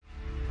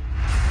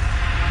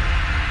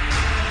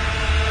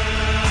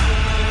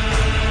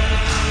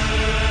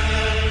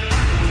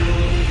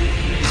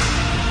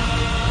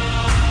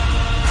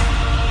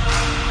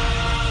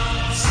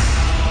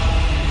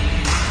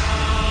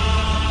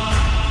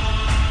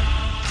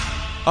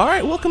All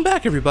right, welcome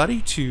back, everybody,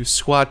 to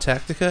Squad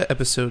Tactica,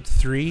 Episode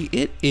 3.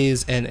 It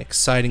is an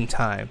exciting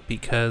time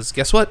because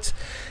guess what?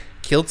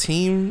 Kill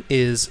Team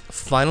is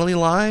finally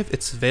live.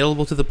 It's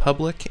available to the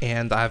public,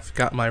 and I've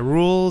got my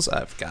rules.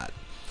 I've got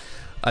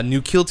a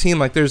new Kill Team.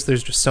 There's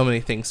just so many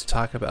things to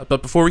talk about.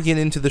 But before we get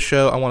into the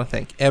show, I want to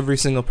thank every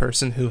single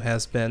person who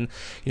has been,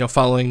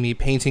 following me,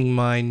 painting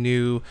my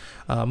new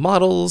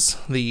models,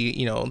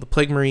 the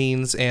Plague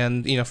Marines,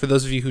 and for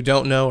those of you who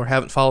don't know or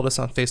haven't followed us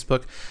on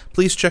Facebook,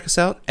 please check us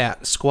out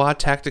at Squad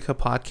Tactica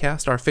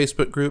Podcast. Our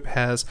Facebook group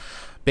has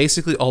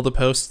basically all the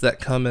posts that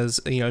come as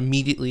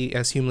immediately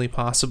as humanly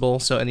possible.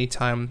 So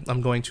anytime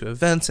I'm going to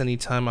events,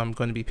 anytime I'm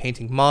going to be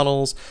painting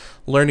models,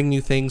 learning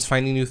new things,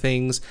 finding new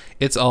things,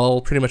 it's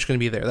all pretty much going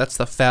to be there. That's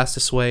the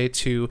fastest way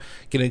to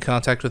get in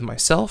contact with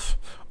myself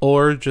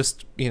or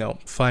just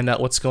find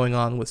out what's going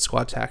on with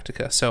Squad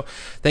Tactica. So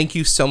thank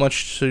you so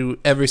much to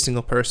every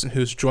single person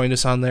who's joined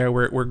us on there.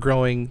 We're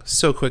growing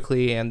so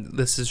quickly, and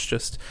this is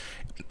just,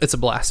 it's a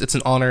blast. It's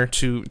an honor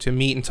to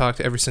meet and talk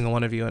to every single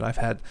one of you, and I've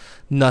had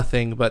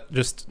nothing but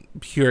just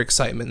pure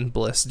excitement and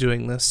bliss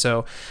doing this.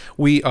 So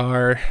we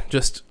are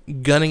just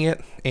gunning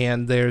it,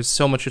 and there's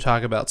so much to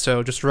talk about.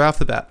 So just right off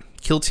the bat,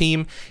 Kill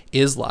Team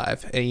is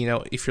live.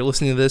 And, if you're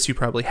listening to this, you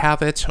probably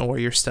have it, or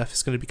your stuff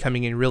is going to be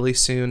coming in really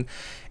soon.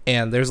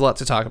 And there's a lot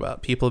to talk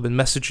about. People have been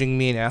messaging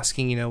me and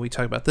asking, we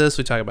talk about this,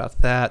 we talk about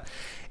that.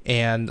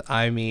 And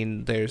I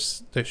mean,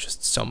 there's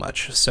just so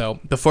much. So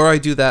before I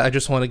do that, I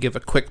just want to give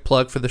a quick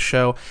plug for the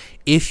show.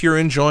 If you're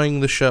enjoying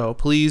the show,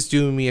 please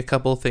do me a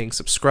couple of things.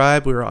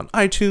 Subscribe. We're on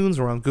iTunes.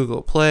 We're on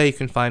Google Play. You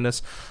can find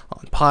us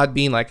on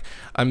Podbean.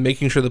 I'm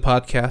making sure the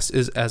podcast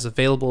is as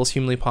available as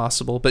humanly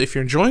possible. But if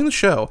you're enjoying the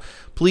show,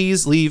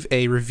 please leave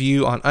a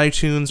review on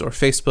iTunes or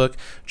Facebook,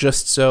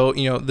 just so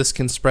this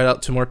can spread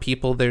out to more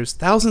people. There's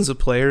thousands of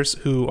players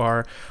who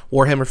are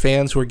Warhammer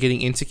fans who are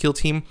getting into Kill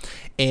Team,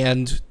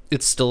 and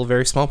it's still a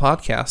very small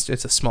podcast.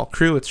 It's a small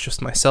crew. It's just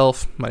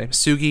myself. My name is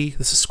Sugi.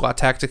 This is Squad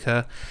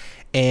Tactica.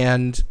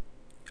 And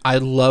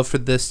I'd love for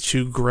this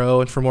to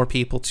grow and for more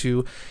people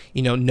to,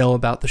 know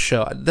about the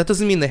show. That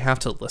doesn't mean they have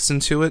to listen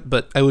to it,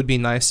 but it would be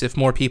nice if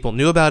more people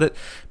knew about it,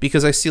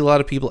 because I see a lot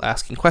of people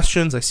asking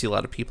questions. I see a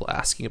lot of people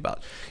asking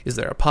about, is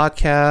there a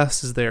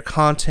podcast? Is there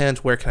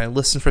content? Where can I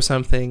listen for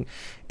something?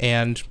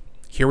 And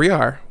here we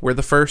are. We're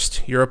the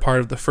first. You're a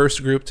part of the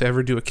first group to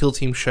ever do a Kill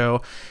Team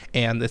show,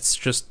 and it's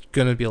just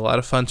going to be a lot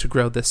of fun to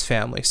grow this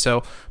family.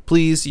 So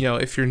please,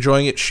 if you're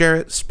enjoying it, share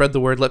it, spread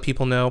the word, let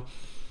people know.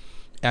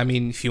 I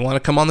mean, if you want to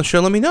come on the show,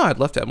 let me know. I'd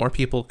love to have more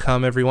people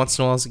come every once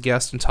in a while as a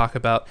guest and talk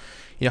about,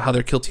 how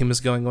their Kill Team is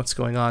going, what's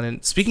going on.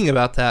 And speaking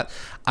about that,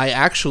 I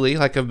actually,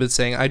 like I've been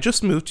saying, I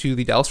just moved to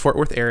the Dallas-Fort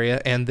Worth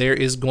area, and there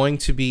is going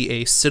to be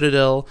a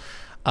Citadel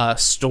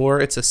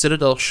store. It's a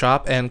Citadel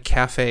shop and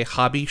cafe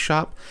hobby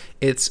shop.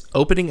 It's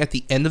opening at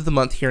the end of the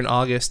month here in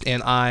August,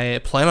 and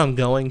I plan on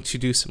going to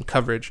do some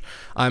coverage.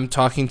 I'm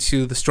talking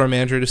to the store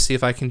manager to see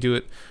if I can do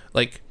it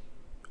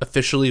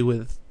officially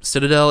with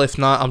Citadel. If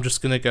not, I'm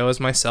just gonna go as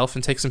myself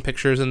and take some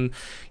pictures and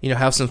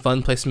have some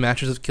fun, play some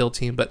matches of Kill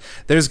Team. But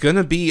there's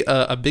gonna be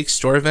a big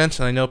store event,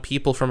 and I know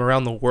people from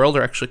around the world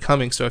are actually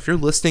coming. So if you're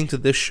listening to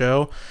this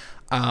show,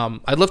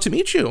 I'd love to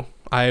meet you.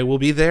 I will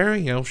be there,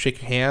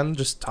 shake your hand,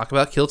 just talk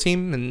about Kill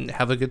Team and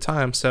have a good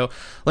time. So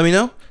let me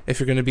know if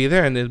you're going to be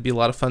there, and it'd be a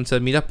lot of fun to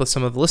meet up with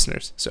some of the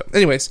listeners. So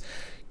anyways,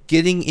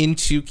 getting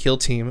into Kill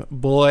Team,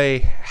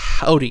 boy,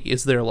 howdy,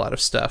 is there a lot of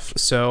stuff.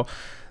 So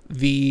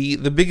the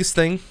biggest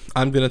thing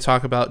I'm going to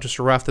talk about just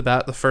right off the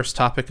bat, the first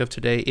topic of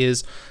today,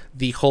 is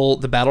the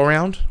battle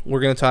round. We're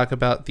going to talk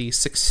about the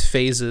 6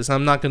 phases.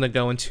 I'm not going to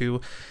go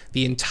into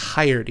the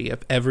entirety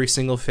of every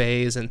single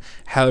phase and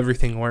how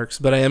everything works,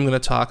 but I am going to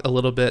talk a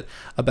little bit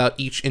about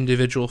each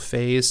individual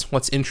phase,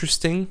 what's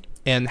interesting,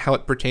 and how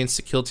it pertains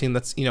to Kill Team.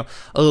 That's, a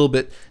little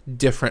bit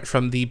different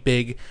from the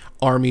big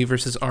army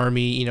versus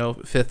army,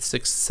 5th,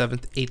 6th,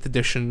 7th, 8th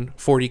edition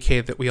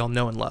 40K that we all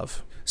know and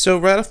love. So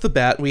right off the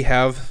bat, we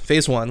have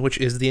Phase 1, which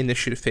is the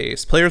initiative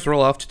phase. Players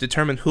roll off to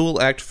determine who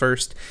will act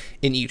first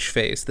in each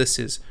phase. This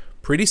is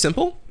pretty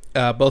simple.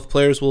 Both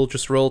players will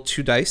just roll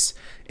 2 dice,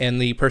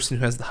 and the person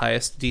who has the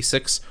highest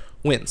d6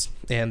 wins,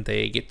 and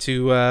they get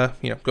to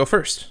go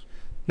first.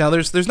 Now,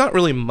 there's not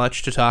really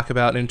much to talk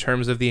about in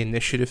terms of the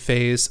initiative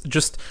phase.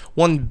 Just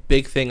one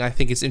big thing I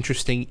think is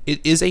interesting.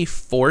 It is a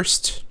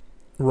forced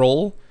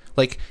roll.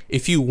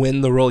 If you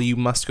win the roll, you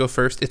must go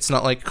first. It's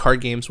not like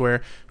card games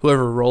where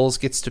whoever rolls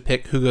gets to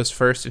pick who goes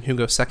first and who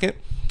goes second.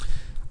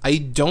 I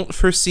don't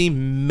foresee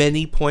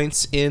many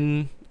points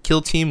in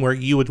Kill Team where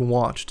you would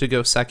want to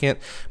go second,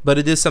 but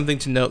it is something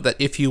to note that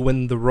if you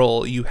win the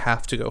roll, you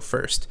have to go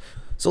first.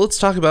 So let's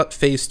talk about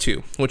Phase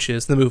 2, which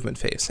is the movement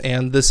phase.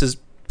 And this is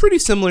pretty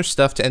similar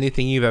stuff to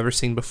anything you've ever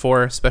seen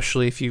before,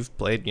 especially if you've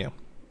played,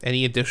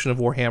 any edition of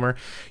Warhammer.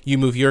 You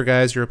move your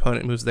guys, your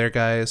opponent moves their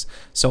guys,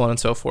 so on and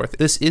so forth.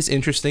 This is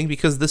interesting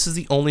because this is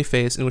the only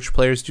phase in which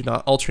players do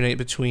not alternate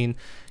between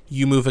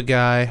you move a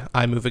guy,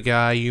 I move a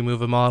guy, you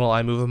move a model,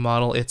 I move a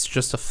model. It's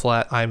just a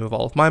flat, I move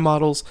all of my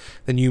models,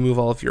 then you move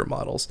all of your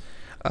models.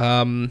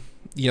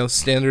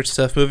 Standard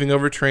stuff, moving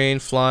over terrain,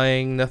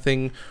 flying,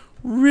 nothing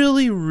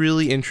really,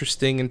 really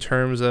interesting in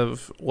terms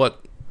of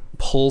what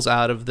pulls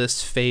out of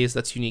this phase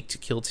that's unique to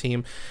Kill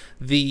Team.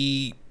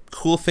 The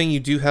cool thing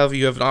you have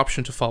an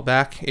option to fall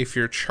back if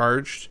you're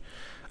charged.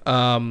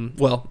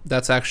 Well,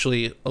 that's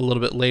actually a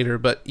little bit later,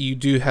 but you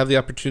do have the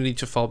opportunity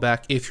to fall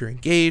back if you're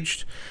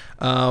engaged.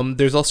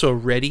 There's also a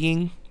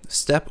readying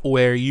step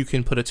where you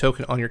can put a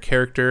token on your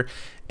character,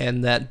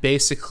 and that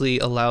basically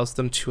allows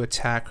them to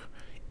attack,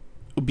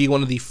 be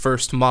one of the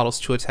first models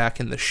to attack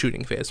in the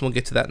shooting phase. We'll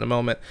get to that in a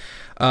moment.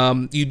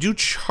 You do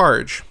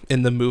charge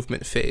in the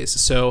movement phase,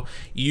 so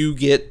you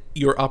get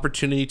your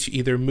opportunity to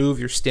either move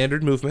your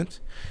standard movement.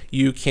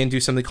 You can do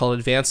something called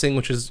advancing,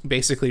 which is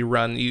basically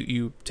run.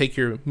 You take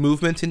your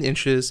movement in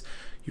inches,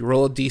 you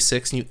roll a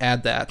d6, and you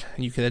add that,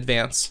 and you can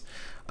advance.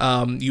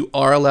 You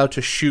are allowed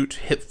to shoot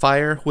hip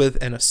fire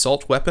with an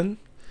assault weapon.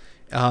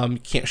 You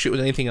can't shoot with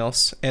anything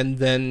else. And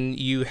then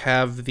you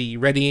have the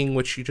readying,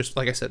 which you just,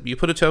 like I said, you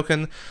put a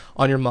token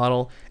on your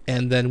model,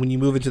 and then when you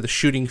move into the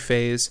shooting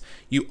phase,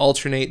 you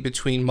alternate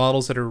between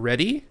models that are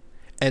ready,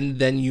 and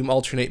then you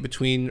alternate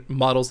between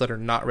models that are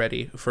not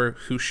ready for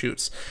who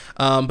shoots.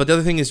 But the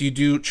other thing is you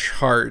do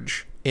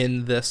charge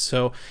in this.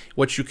 So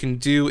what you can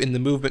do in the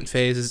movement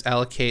phase is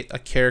allocate a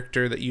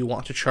character that you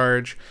want to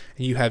charge,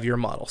 and you have your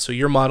model. So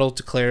your model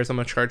declares, I'm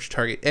going to charge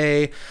target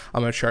A,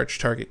 I'm going to charge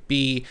target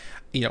B,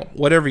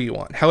 whatever you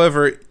want.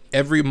 However,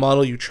 every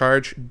model you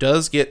charge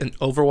does get an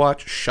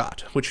Overwatch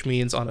shot, which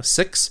means on a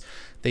 6,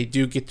 they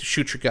do get to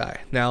shoot your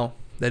guy. Now,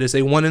 that is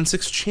a 1 in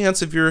 6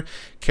 chance of your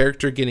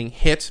character getting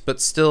hit, but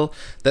still,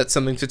 that's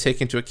something to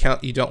take into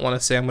account. You don't want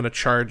to say, I'm going to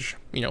charge,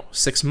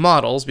 6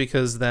 models,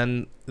 because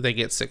then they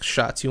get 6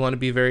 shots. You want to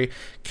be very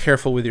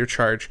careful with your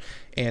charge.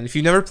 And if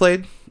you've never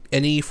played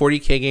any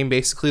 40k game,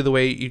 basically the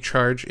way you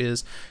charge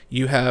is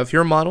you have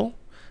your model,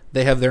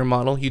 they have their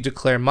model, you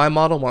declare my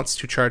model wants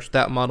to charge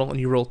that model, and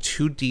you roll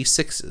 2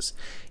 d6s.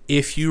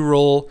 If you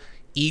roll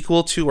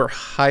equal to or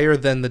higher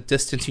than the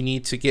distance you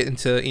need to get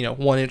into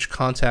 1-inch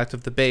contact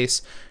of the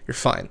base, you're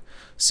fine.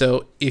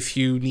 So if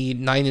you need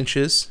 9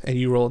 inches and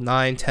you roll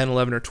 9, 10,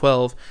 11, or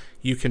 12,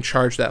 you can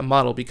charge that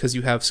model because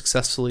you have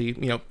successfully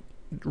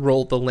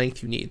rolled the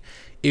length you need.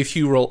 If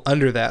you roll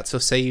under that, so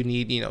say you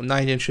need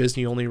 9 inches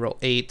and you only roll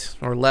 8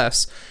 or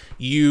less,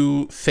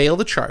 you fail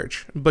the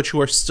charge, but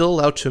you are still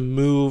allowed to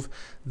move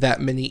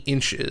that many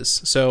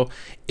inches. So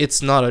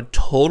it's not a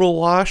total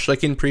wash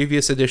like in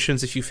previous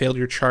editions. If you failed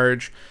your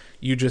charge,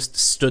 you just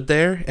stood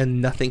there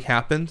and nothing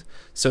happened.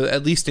 So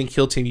at least in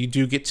Kill Team, you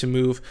do get to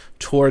move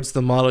towards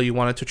the model you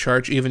wanted to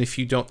charge, even if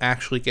you don't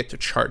actually get to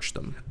charge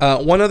them.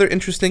 One other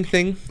interesting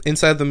thing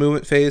inside the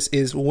movement phase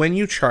is when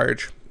you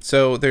charge.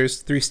 So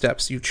there's 3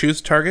 steps. You choose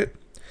target,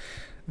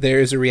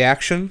 there's a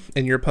reaction,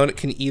 and your opponent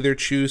can either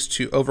choose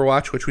to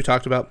Overwatch, which we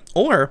talked about,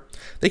 or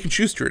they can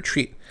choose to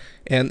retreat.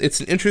 And it's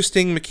an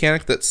interesting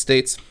mechanic that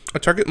states a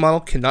target model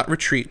cannot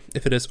retreat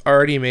if it has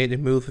already made a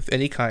move of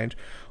any kind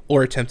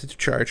or attempted to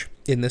charge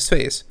in this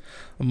phase.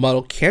 A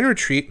model can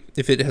retreat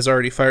if it has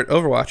already fired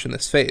Overwatch in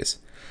this phase.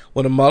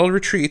 When a model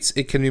retreats,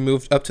 it can be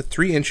moved up to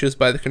 3 inches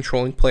by the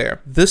controlling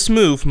player. This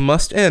move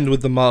must end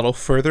with the model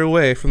further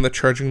away from the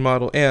charging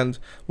model and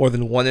more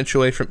than 1 inch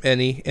away from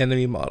any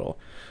enemy model.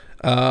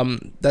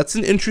 That's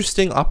an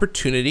interesting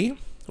opportunity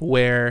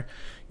where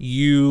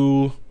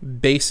you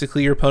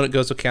basically, your opponent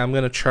goes, okay, I'm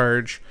going to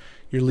charge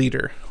your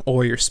leader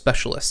or your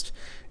specialist,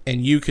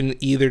 and you can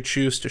either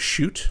choose to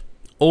shoot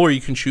or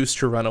you can choose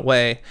to run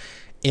away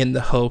in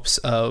the hopes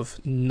of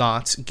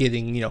not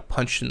getting,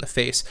 punched in the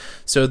face.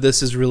 So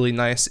this is really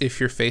nice if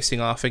you're facing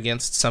off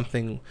against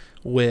something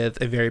with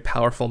a very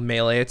powerful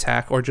melee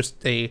attack or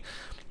just a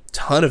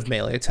ton of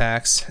melee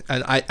attacks.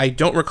 And I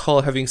don't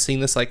recall having seen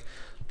this.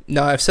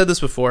 Now, I've said this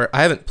before,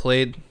 I haven't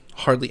played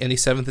hardly any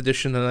 7th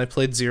edition, and I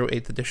played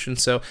 8th edition,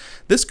 so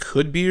this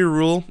could be a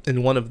rule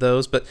in one of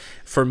those, but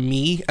for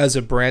me, as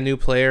a brand new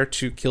player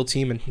to Kill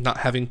Team and not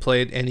having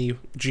played any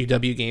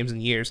GW games in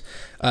years,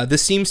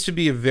 this seems to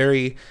be a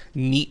very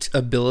neat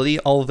ability,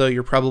 although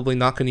you're probably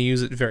not going to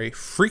use it very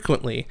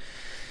frequently.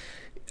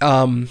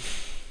 The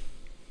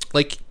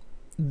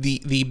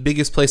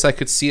biggest place I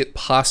could see it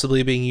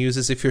possibly being used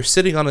is if you're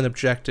sitting on an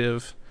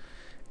objective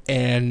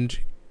and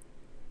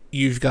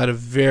you've got a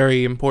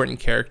very important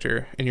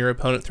character and your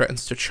opponent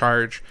threatens to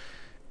charge,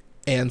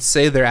 and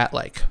say they're at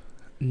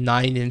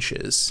 9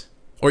 inches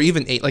or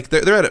even 8,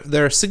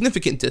 they're a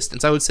significant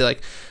distance. I would say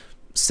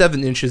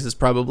 7 inches is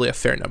probably a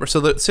fair number.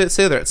 So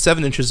say they're at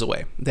 7 inches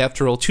away. They have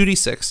to roll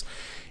 2d6.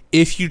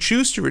 If you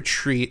choose to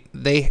retreat,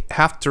 they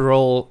have to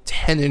roll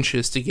 10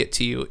 inches to get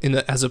to you,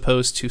 as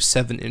opposed to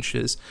 7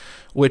 inches,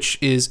 which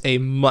is a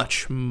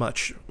much,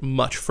 much,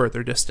 much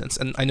further distance.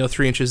 And I know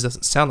 3 inches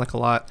doesn't sound like a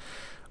lot,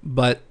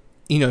 but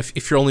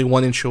if you're only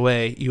 1 inch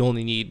away, you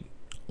only need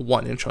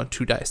 1 inch on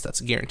 2 dice.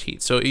 That's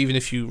guaranteed. So even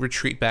if you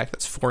retreat back,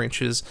 that's 4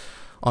 inches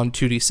on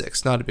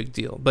 2d6. Not a big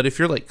deal. But if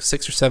you're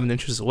 6 or 7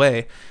 inches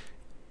away,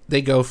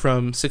 they go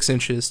from 6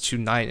 inches to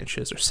 9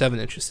 inches or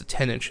 7 inches to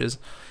 10 inches.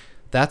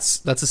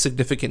 That's a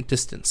significant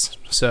distance.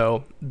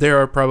 So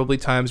there are probably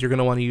times you're going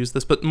to want to use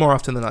this, but more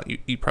often than not,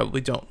 you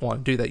probably don't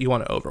want to do that. You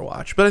want to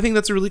Overwatch. But I think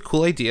that's a really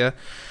cool idea.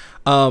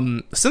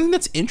 Something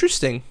that's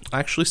interesting, I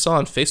actually saw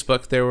on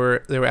Facebook. They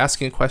were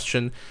asking a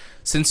question,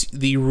 since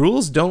the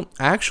rules don't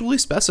actually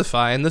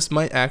specify, and this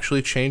might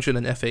actually change in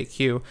an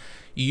FAQ.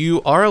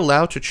 You are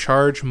allowed to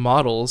charge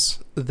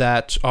models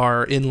that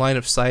are in line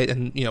of sight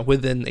and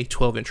within a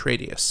 12-inch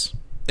radius.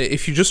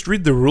 If you just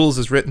read the rules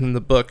as written in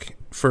the book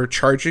for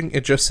charging,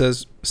 it just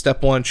says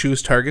step 1,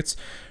 choose targets.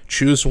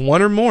 Choose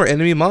one or more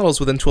enemy models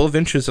within 12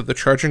 inches of the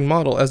charging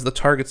model as the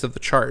targets of the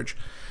charge.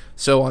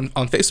 So on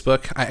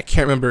Facebook, I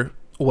can't remember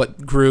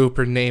what group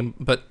or name,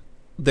 but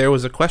there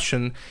was a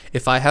question: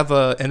 if I have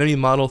an enemy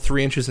model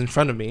 3 inches in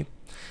front of me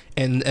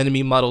and an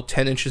enemy model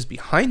 10 inches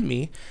behind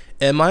me,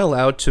 am I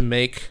allowed to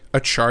make a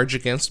charge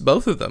against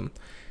both of them?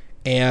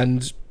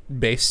 And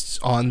based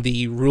on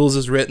the rules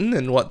as written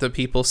and what the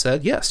people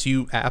said, yes,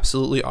 you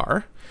absolutely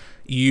are.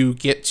 You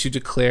get to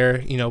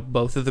declare,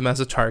 both of them as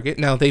a target.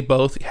 Now, they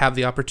both have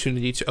the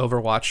opportunity to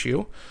overwatch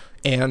you,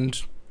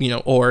 and,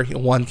 or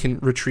one can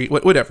retreat,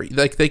 whatever.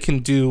 Like, they can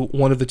do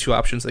one of the two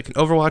options. They can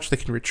overwatch, they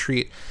can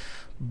retreat.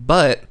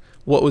 But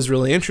what was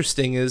really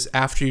interesting is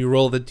after you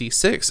roll the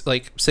d6,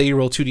 like, say you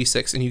roll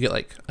 2d6 and you get,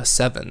 like, a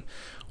 7.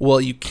 Well,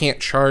 you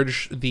can't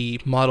charge the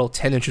model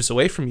 10 inches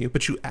away from you,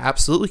 but you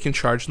absolutely can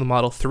charge the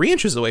model 3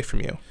 inches away from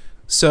you.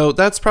 So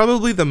that's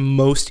probably the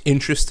most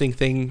interesting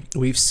thing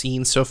we've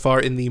seen so far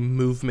in the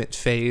movement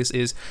phase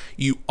is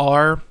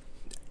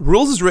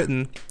rules as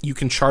written, you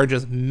can charge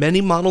as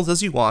many models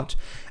as you want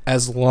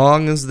as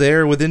long as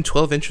they're within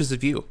 12 inches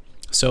of you.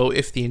 So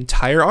if the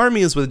entire army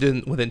is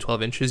within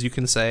 12 inches, you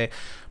can say,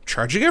 I'm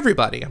charging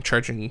everybody. I'm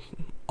charging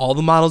all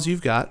the models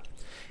you've got.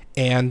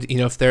 And,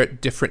 if they're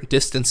at different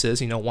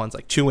distances, one's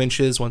like 2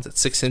 inches, one's at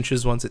 6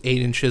 inches, one's at 8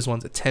 inches,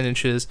 one's at 10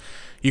 inches,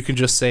 you can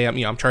just say,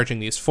 I'm charging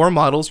these 4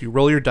 models, you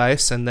roll your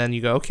dice, and then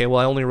you go, okay, well,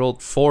 I only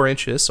rolled 4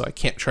 inches, so I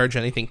can't charge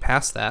anything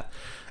past that.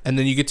 And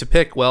then you get to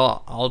pick,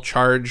 well, I'll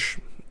charge,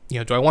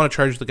 do I want to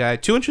charge the guy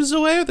 2 inches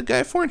away or the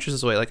guy 4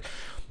 inches away? Like,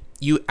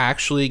 you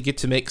actually get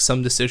to make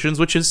some decisions,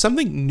 which is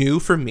something new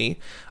for me.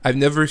 I've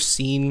never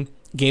seen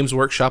Games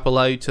Workshop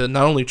allow you to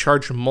not only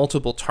charge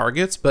multiple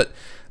targets, but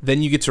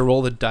then you get to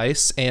roll the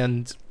dice,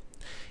 and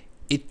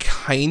it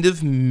kind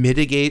of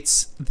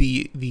mitigates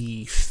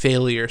the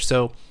failure.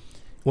 So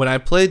when I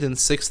played in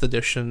 6th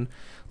edition,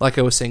 like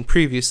I was saying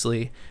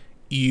previously,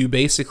 you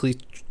basically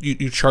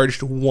you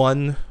charged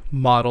one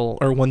model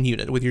or one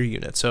unit with your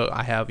unit. So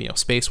I have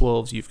Space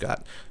Wolves, you've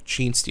got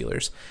Sheen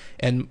Stealers,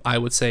 and I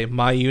would say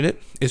my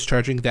unit is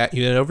charging that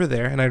unit over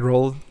there, and I'd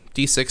roll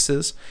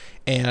d6s,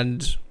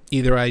 and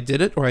either I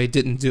did it or I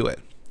didn't do it.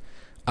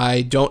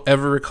 I don't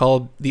ever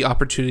recall the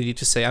opportunity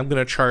to say, I'm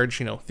going to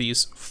charge,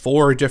 these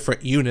 4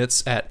 different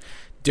units at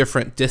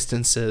different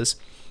distances,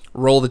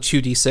 roll the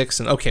 2d6,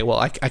 and okay, well,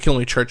 I can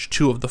only charge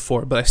 2 of the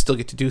 4, but I still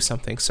get to do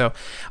something. So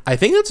I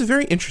think that's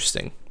very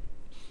interesting.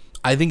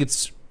 I think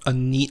it's a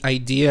neat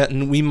idea,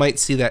 and we might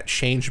see that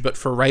change, but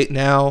for right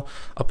now,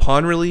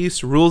 upon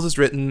release, rules as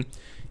written,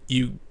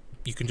 you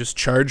can just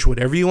charge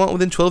whatever you want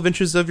within 12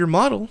 inches of your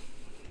model.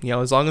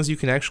 As long as you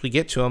can actually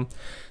get to them.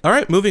 All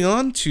right, moving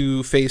on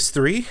to phase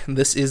 3.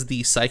 This is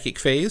the psychic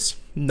phase.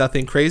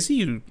 Nothing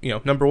crazy.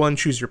 Number 1,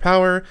 choose your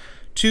power.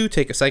 2,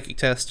 take a psychic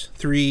test.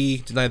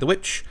 3, deny the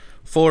witch.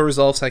 4,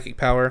 resolve psychic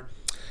power.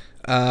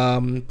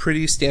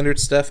 Pretty standard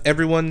stuff.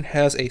 Everyone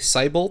has a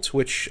Psybolt,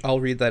 which I'll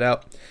read that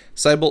out.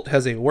 Psybolt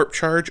has a warp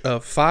charge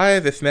of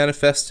 5 if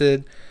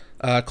manifested.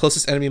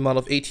 Closest enemy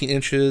model of 18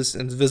 inches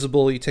and is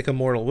visible. You take a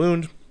mortal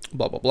wound.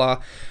 Blah, blah,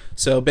 blah.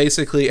 So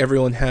basically,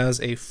 everyone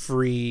has a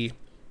free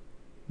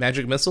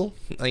magic missile,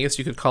 I guess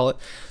you could call it.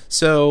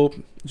 So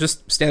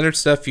just standard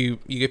stuff.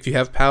 If you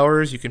have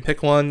powers, you can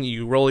pick one,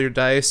 you roll your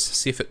dice,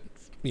 see if it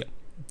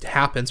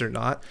happens or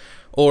not.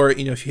 Or if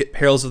you hit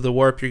Perils of the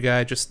Warp, your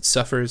guy just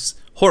suffers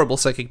horrible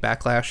psychic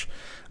backlash.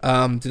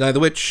 Deny the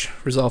witch,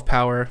 resolve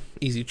power,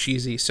 easy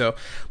cheesy. So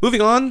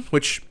moving on,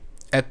 which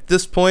at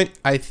this point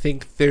I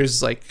think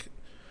there's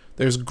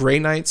Grey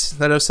Knights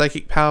that have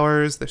psychic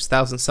powers, there's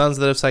Thousand Suns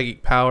that have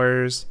psychic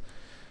powers.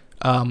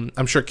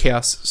 I'm sure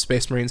Chaos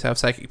Space Marines have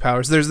psychic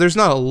powers. There's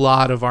not a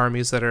lot of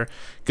armies that are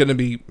going to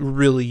be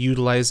really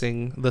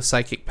utilizing the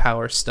psychic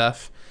power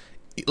stuff,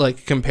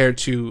 like compared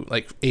to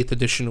like 8th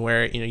edition,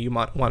 where you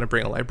might want to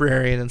bring a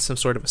librarian and some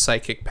sort of a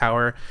psychic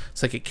power,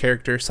 psychic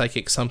character,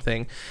 psychic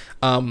something.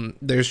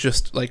 There's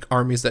just like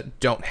armies that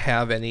don't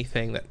have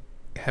anything to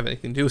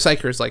do with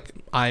psychers. Like,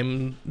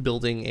 I'm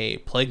building a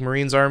Plague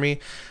Marines army.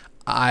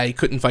 I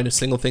couldn't find a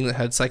single thing that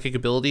had psychic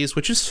abilities,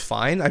 which is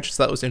fine. I just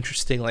thought it was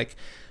interesting. Like,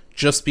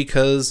 just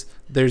because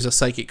there's a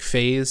psychic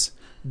phase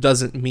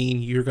doesn't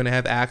mean you're going to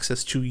have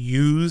access to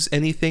use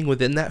anything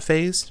within that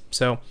phase.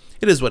 So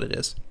it is what it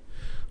is.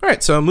 All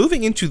right, so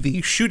moving into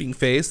the shooting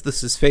phase,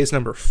 this is phase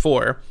number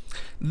 4.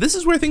 This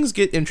is where things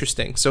get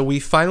interesting. So we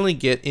finally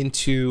get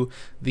into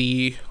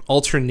the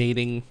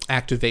alternating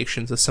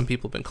activations, as some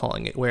people have been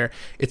calling it, where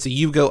it's a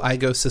you go, I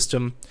go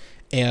system.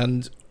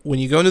 And when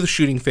you go into the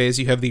shooting phase,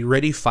 you have the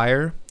ready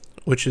fire,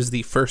 which is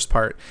the first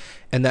part.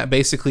 And that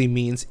basically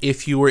means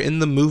if you were in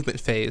the movement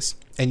phase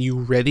and you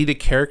readied a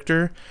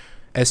character,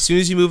 as soon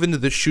as you move into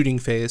the shooting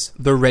phase,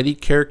 the ready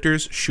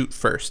characters shoot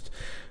first.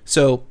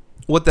 So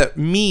what that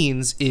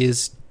means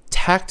is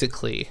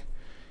tactically,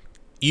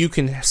 you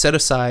can set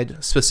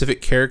aside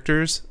specific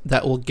characters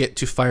that will get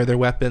to fire their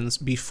weapons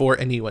before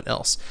anyone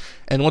else.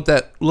 And what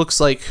that looks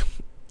like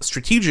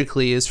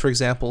strategically is, for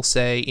example,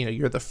 say,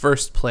 you're the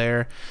first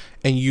player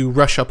and you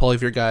rush up all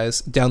of your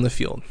guys down the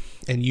field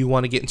and you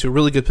want to get into a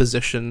really good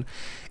position,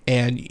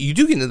 and you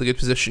do get into the good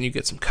position. You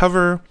get some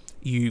cover,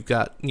 you've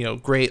got,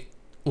 great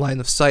line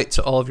of sight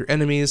to all of your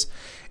enemies,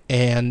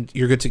 and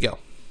you're good to go.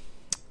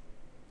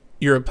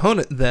 Your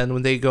opponent then,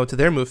 when they go to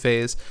their move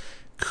phase,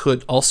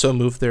 could also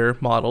move their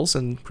models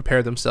and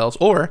prepare themselves,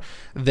 or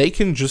they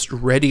can just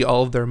ready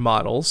all of their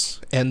models,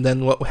 and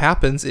then what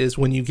happens is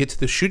when you get to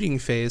the shooting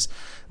phase,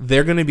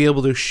 they're going to be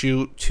able to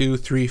shoot 2,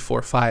 3,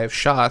 4, 5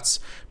 shots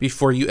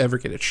before you ever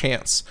get a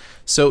chance.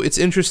 So it's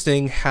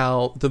interesting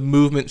how the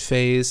movement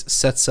phase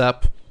sets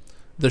up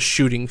the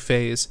shooting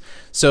phase.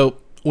 So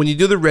when you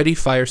do the ready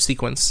fire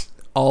sequence,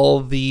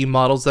 all the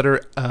models that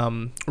are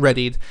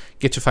readied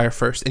get to fire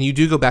first, and you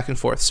do go back and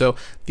forth. So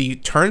the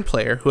turn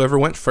player, whoever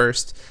went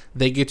first,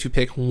 they get to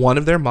pick one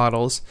of their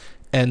models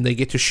and they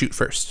get to shoot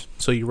first.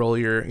 So you roll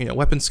your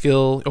weapon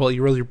skill, you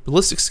roll your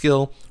ballistic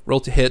skill, roll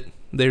to hit,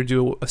 they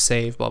do a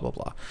save, blah blah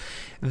blah.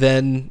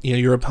 Then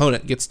your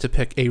opponent gets to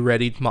pick a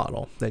readied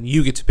model, then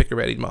you get to pick a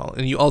readied model,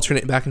 and you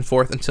alternate back and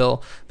forth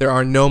until there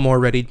are no more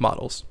readied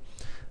models.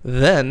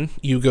 Then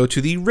you go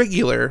to the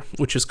regular,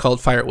 which is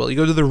called fire at will. You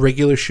go to the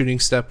regular shooting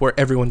step where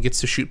everyone gets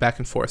to shoot back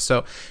and forth.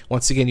 So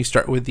once again, you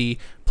start with the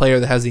player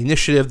that has the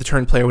initiative, the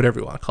turn player, whatever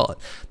you want to call it.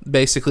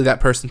 Basically, that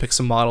person picks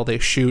a model, they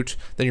shoot.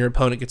 Then your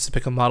opponent gets to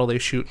pick a model, they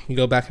shoot. You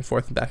go back and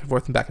forth and back and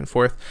forth and back and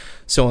forth,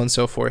 so on and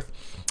so forth.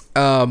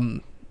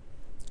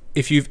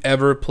 If you've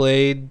ever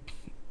played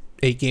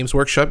a Games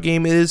Workshop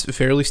game, it is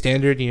fairly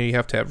standard. You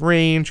have to have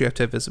range, you have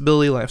to have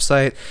visibility, line of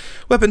sight,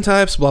 weapon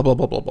types, blah blah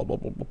blah blah blah blah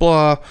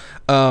blah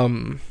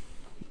blah.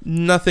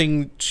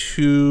 Nothing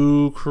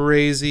too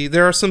crazy.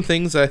 There are some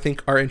things that I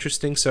think are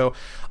interesting. So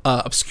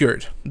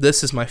obscured,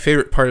 this is my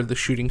favorite part of the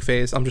shooting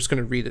phase. I'm just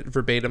going to read it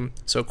verbatim.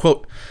 So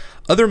quote,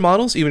 other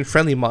models, even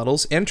friendly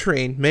models, and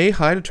terrain may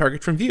hide a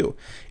target from view.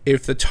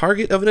 If the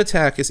target of an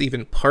attack is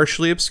even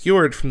partially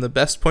obscured from the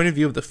best point of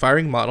view of the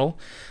firing model,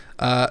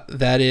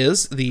 that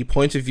is, the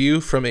point of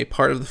view from a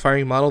part of the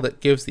firing model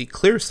that gives the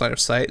clearest line of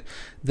sight,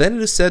 then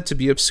it is said to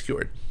be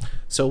obscured.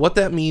 So what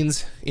that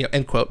means,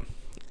 end quote.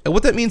 And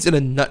what that means in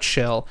a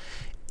nutshell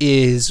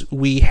is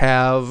we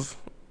have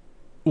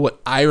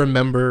what I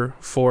remember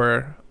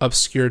for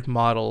obscured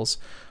models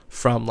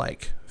from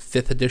like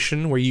 5th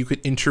edition, where you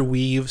could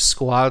interweave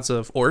squads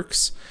of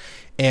orcs,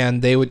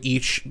 and they would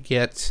each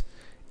get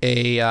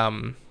a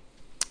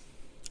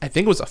I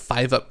think it was a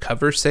 5-up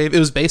cover save. It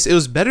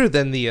was better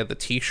than the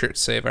t-shirt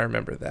save. I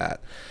remember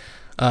that.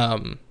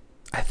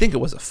 I think it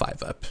was a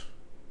 5-up.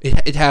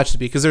 It had to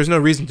be, because there's no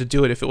reason to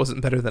do it if it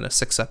wasn't better than a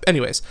 6-up.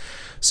 Anyways,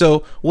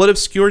 so what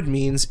obscured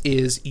means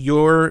is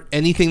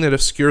anything that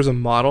obscures a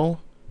model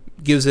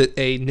gives it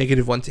a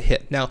 -1 to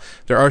hit. Now,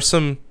 there are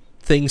some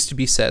things to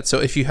be said.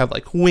 So if you have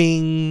like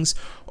wings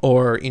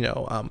or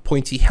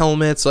pointy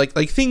helmets, like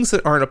things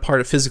that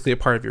aren't physically a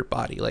part of your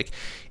body, like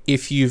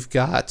if you've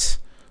got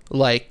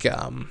like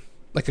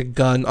a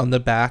gun on the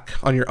back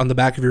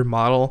of your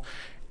model,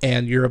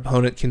 and your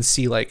opponent can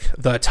see like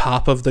the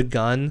top of the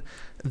gun,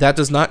 that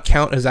does not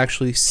count as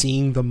actually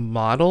seeing the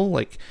model.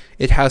 Like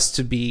it has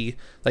to be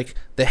like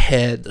the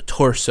head, the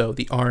torso,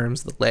 the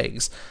arms, the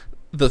legs,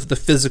 the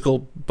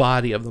physical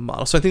body of the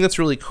model. So I think that's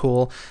really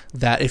cool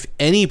that if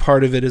any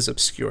part of it is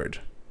obscured,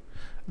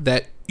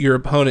 that your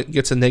opponent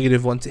gets a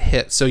 -1 to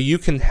hit. So you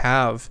can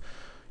have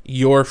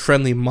your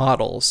friendly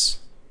models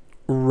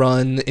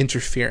run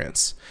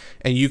interference,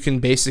 and you can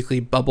basically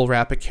bubble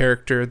wrap a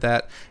character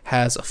that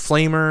has a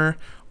flamer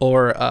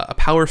or a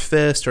power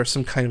fist or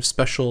some kind of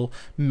special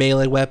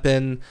melee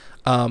weapon.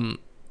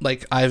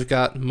 Like I've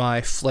got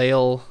my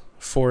flail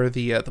for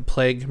the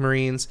Plague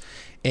Marines,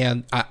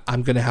 and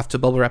I'm gonna have to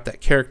bubble wrap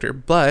that character.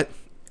 But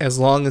as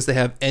long as they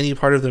have any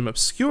part of them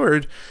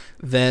obscured,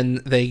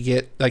 then they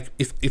get, like,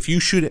 if you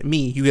shoot at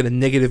me, you get a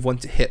 -1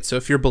 to hit. So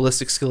if your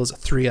ballistic skill is a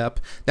 3-up,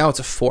 now it's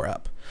a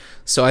 4-up.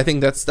 So I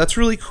think that's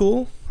really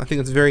cool. I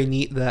think it's very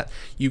neat that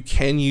you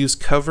can use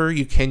cover,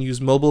 you can use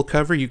mobile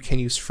cover, you can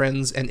use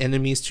friends and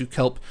enemies to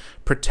help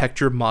protect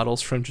your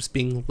models from just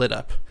being lit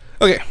up.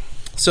 Okay,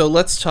 so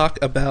let's talk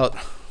about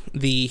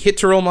the hit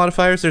to roll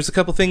modifiers. There's a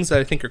couple things that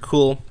I think are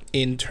cool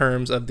in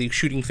terms of the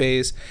shooting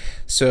phase.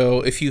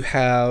 So if you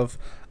have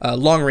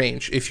long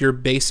range, if you're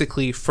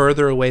basically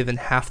further away than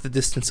half the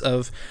distance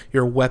of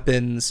your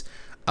weapon's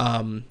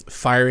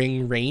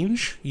firing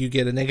range, you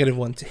get a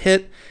 -1 to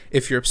hit.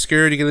 If you're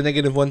obscured, you get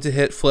a -1 to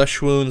hit.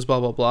 Flesh wounds, blah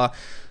blah blah.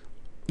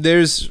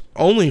 There's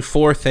only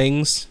 4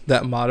 things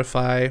that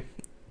modify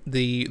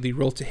the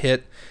roll to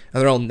hit,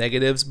 and they're all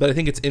negatives. But I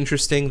think it's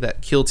interesting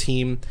that Kill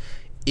Team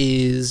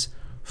is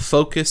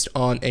focused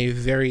on a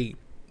very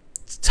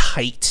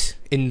tight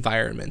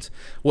environment.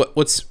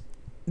 What's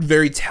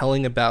very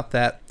telling about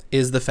that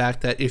is the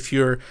fact that if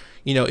you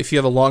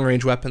have a long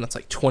range weapon that's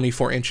like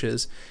 24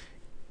 inches,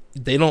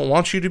 they don't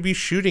want you to be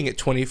shooting at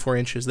 24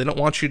 inches. They don't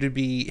want you to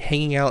be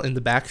hanging out in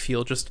the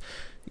backfield just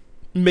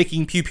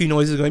making pew pew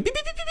noises going pew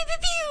pew pew pew pew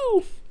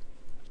pew.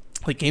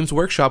 Like, Games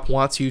Workshop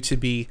wants you to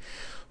be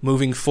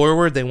moving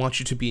forward. They want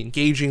you to be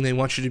engaging. They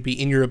want you to be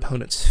in your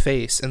opponent's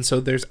face. And so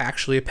there's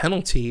actually a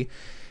penalty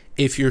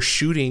if you're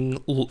shooting,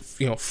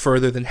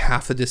 further than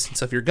half the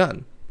distance of your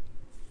gun.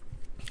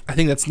 I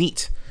think that's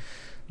neat.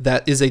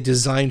 That is a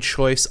design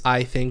choice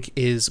I think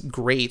is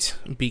great,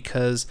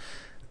 because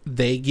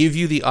they give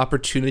you the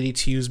opportunity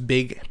to use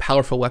big,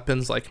 powerful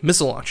weapons like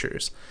missile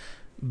launchers,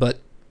 but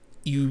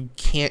you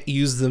can't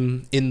use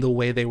them in the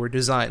way they were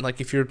designed. Like,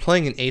 if you're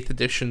playing in 8th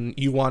edition,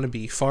 you want to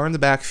be far in the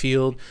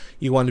backfield,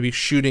 you want to be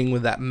shooting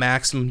with that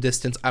maximum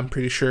distance. I'm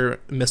pretty sure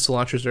missile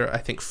launchers are, I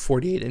think,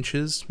 48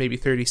 inches, maybe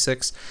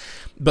 36.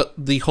 But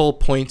the whole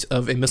point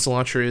of a missile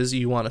launcher is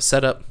you want to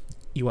set up,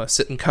 you want to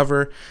sit in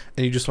cover,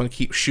 and you just want to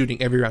keep shooting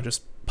every round,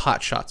 just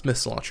pot shots,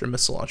 missile launcher,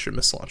 missile launcher,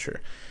 missile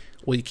launcher.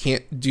 Well, you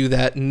can't do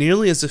that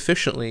nearly as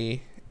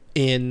efficiently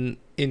in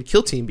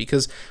Kill Team,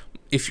 because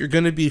if you're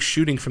going to be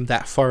shooting from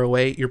that far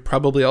away, you're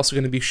probably also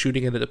going to be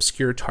shooting at an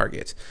obscure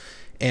target.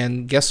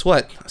 And guess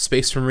what?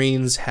 Space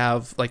Marines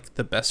have like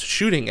the best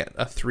shooting at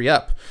a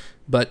 3-up.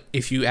 But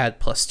if you add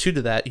 +2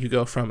 to that, you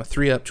go from a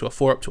 3-up to a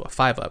 4-up to a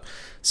 5-up.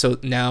 So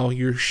now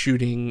you're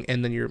shooting,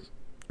 and then you're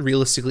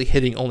realistically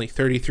hitting only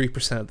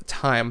 33% of the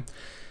time.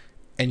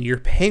 And you're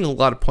paying a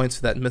lot of points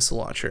for that missile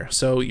launcher.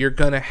 So you're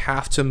going to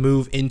have to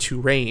move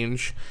into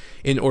range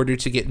in order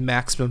to get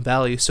maximum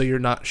value, so you're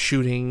not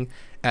shooting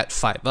at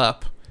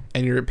 5-up.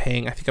 And you're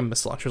paying, I think a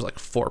missile launcher is like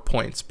 4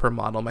 points per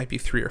model, might be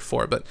 3 or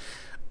 4, but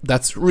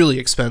that's really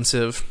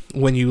expensive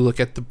when you look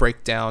at the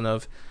breakdown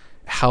of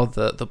how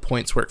the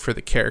points work for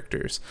the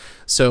characters.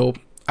 So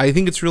I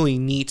think it's really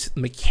neat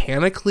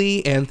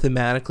mechanically and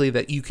thematically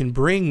that you can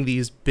bring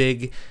these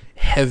big,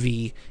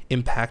 heavy,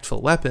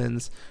 impactful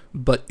weapons,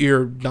 but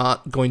you're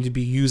not going to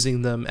be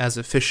using them as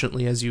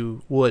efficiently as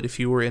you would if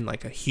you were in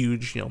like a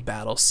huge,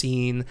 battle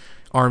scene,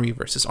 army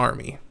versus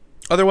army.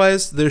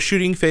 Otherwise, the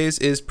shooting phase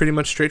is pretty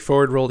much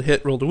straightforward. Roll to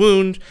hit, roll to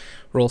wound,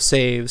 roll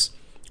saves,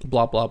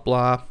 blah, blah,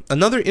 blah.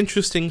 Another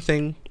interesting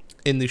thing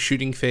in the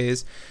shooting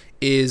phase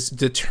is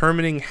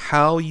determining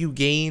how you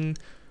gain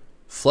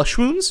flesh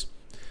wounds.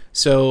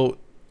 So,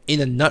 in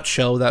a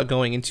nutshell, without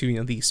going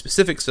into the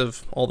specifics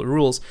of all the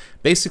rules,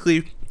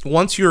 basically,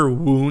 once your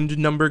wound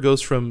number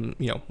goes from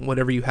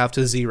whatever you have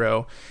to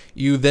 0,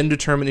 you then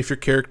determine if your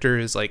character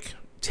is like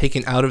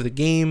taken out of the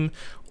game,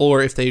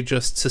 or if they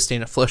just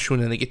sustain a flesh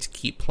wound and they get to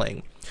keep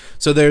playing.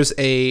 So there's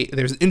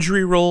an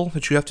injury roll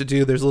that you have to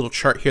do. There's a little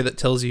chart here that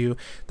tells you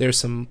there's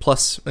some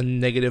plus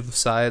and negative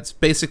sides.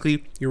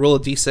 Basically, you roll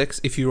a d6.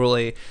 If you roll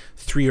a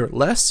 3 or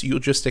less, you'll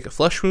just take a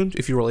flesh wound.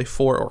 If you roll a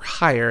 4 or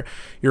higher,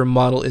 your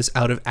model is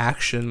out of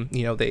action.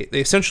 They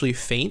essentially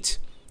faint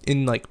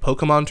in like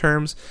Pokemon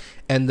terms.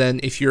 And then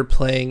if you're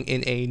playing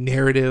in a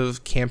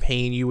narrative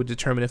campaign, you would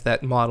determine if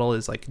that model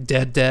is like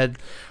dead,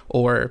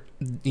 or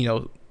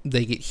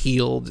they get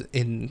healed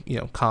in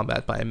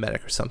combat by a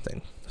medic or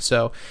something.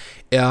 So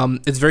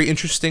it's very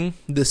interesting.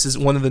 This is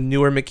one of the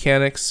newer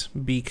mechanics,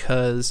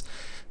 because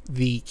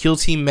the Kill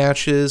Team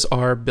matches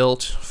are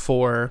built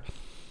for,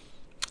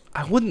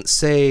 I wouldn't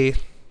say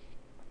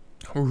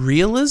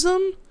realism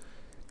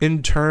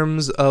in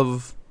terms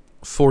of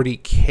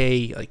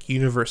 40k like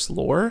universe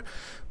lore,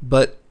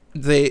 but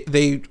they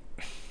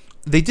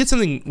did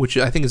something which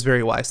I think is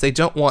very wise. They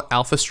don't want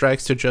Alpha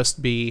Strikes to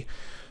just be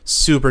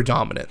super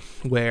dominant,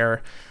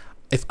 where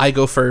if I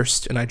go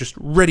first and I just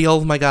ready all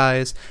of my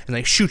guys and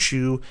I shoot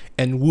you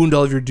and wound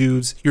all of your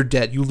dudes, you're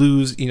dead. You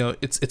lose,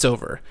 it's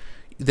over.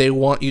 They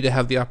want you to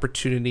have the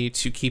opportunity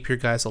to keep your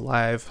guys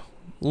alive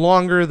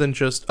longer than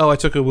just, I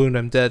took a wound,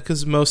 I'm dead,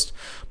 because most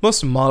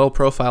model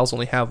profiles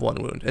only have 1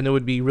 wound, and it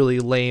would be really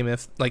lame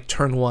if like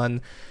turn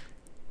 1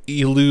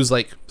 you lose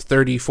like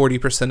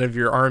 30-40% of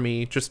your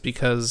army just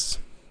because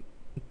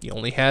you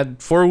only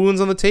had 4 wounds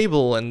on the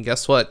table, and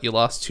guess what? You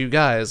lost 2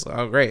 guys.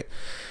 Oh, great.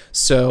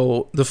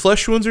 So the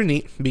flesh wounds are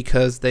neat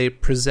because they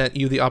present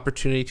you the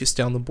opportunity to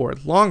stay on the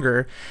board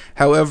longer.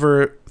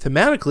 However,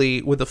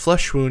 thematically, with a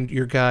flesh wound,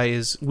 your guy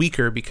is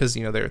weaker because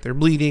they're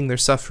bleeding, they're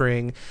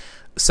suffering,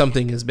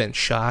 something has been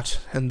shot,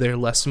 and they're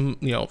less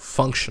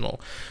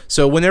functional.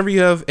 So whenever you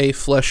have a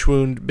flesh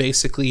wound,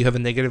 basically you have a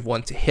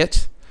 -1 to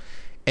hit,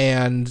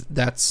 and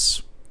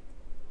that's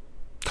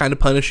kind of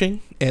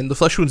punishing. And the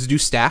flesh wounds do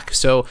stack.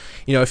 So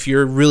if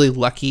you're really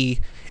lucky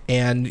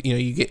and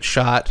you get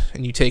shot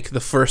and you take the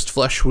first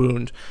flesh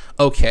wound,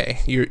 okay,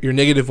 you're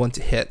 -1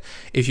 to hit.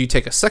 If you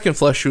take a second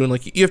flesh wound,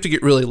 like, you have to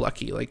get really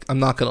lucky. Like, I'm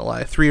not gonna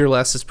lie, 3 or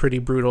less is pretty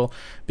brutal,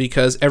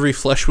 because every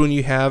flesh wound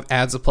you have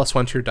adds a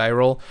 +1 to your die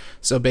roll.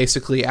 So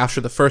basically,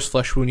 after the first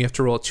flesh wound, you have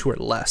to roll a 2 or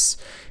less.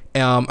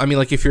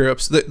 Like, if you're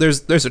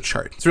there's a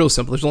chart. It's real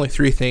simple. There's only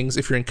 3 things: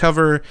 if you're in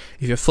cover,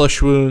 if you have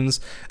flesh wounds,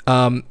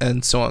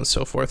 and so on and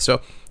so forth.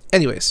 So,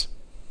 anyways,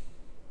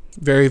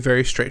 very,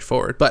 very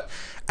straightforward. But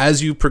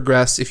as you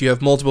progress, if you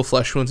have multiple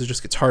flesh wounds, it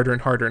just gets harder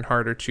and harder and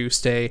harder to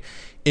stay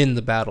in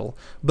the battle.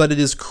 But it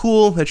is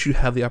cool that you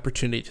have the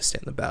opportunity to stay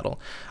in the battle.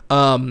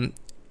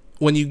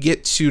 when you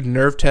get to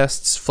nerve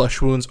tests,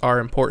 flesh wounds are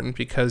important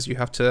because you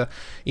have to,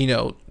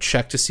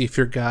 check to see if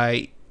your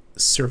guy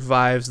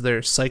survives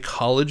their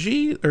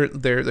psychology or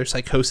their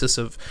psychosis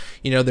of,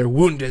 they're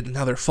wounded and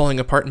now they're falling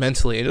apart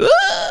mentally.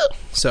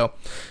 So,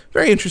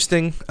 very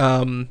interesting.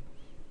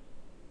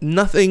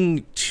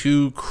 Nothing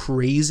too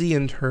crazy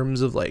in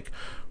terms of like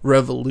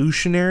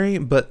revolutionary,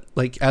 but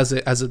like as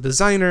a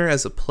designer,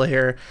 as a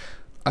player,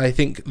 I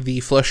think the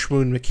flesh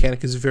wound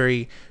mechanic is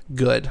very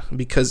good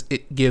because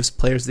it gives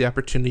players the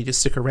opportunity to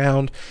stick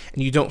around,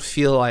 and you don't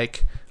feel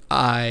like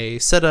I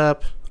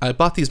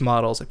bought these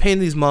models, I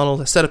painted these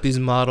models, I set up these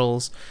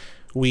models,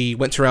 we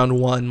went to round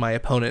 1, my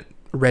opponent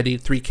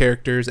readied 3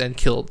 characters and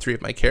killed 3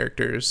 of my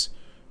characters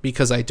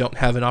because I don't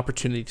have an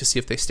opportunity to see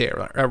if they stay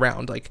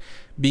around. Like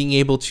being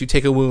able to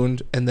take a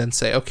wound and then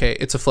say, okay,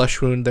 it's a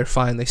flesh wound, they're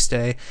fine, they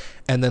stay,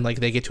 and then like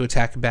they get to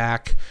attack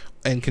back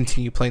and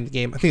continue playing the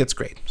game. I think that's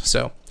great.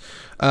 So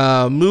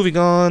moving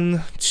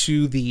on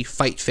to the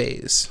fight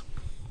phase.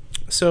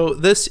 So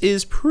this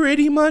is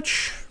pretty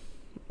much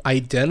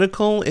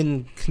identical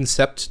in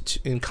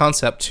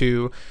concept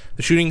to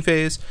the shooting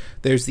phase.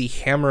 There's the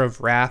Hammer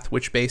of Wrath,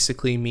 which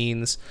basically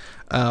means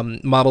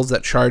models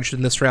that charged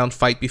in this round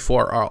fight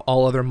before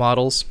all other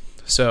models.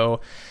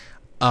 So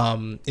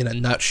in a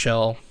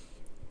nutshell,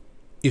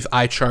 if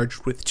I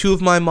charged with 2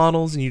 of my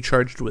models and you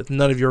charged with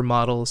none of your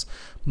models,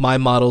 my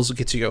models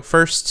get to go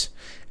first,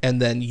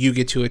 and then you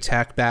get to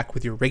attack back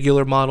with your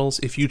regular models.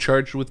 If you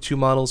charged with 2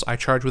 models, I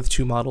charge with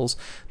 2 models,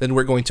 then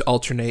we're going to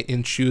alternate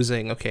in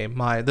choosing, okay,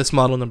 this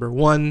model number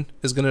 1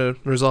 is going to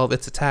resolve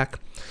its attack,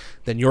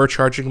 then your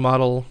charging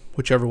model,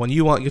 whichever one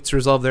you want, gets to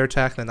resolve their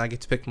attack, then I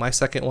get to pick my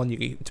second one, you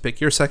get to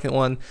pick your second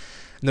one,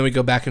 and then we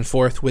go back and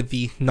forth with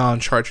the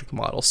non-charging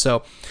model.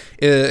 So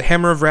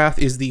Hammer of Wrath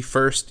is the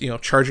first,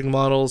 charging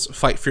models.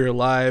 Fight for Your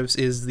Lives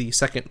is the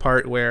second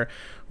part where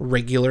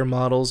regular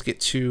models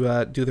get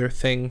to do their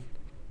thing.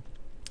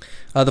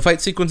 The fight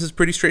sequence is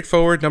pretty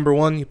straightforward. Number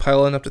 1, you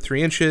pile in up to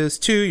 3 inches.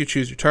 2, you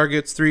choose your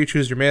targets. 3, you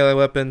choose your melee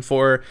weapon.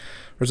 4,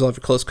 resolve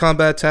your close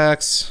combat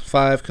attacks.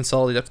 5,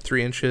 consolidate up to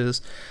 3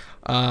 inches.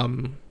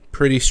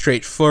 Pretty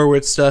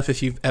straightforward stuff.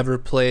 If you've ever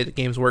played a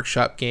Games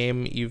Workshop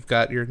game, you've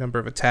got your number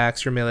of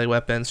attacks, your melee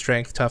weapon,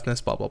 strength, toughness,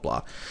 blah, blah,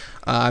 blah.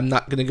 I'm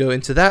not going to go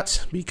into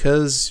that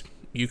because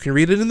you can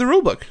read it in the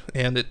rulebook,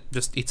 and it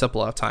just eats up a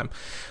lot of time.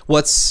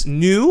 What's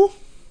new,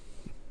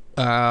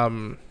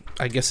 I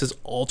guess, is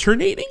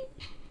alternating,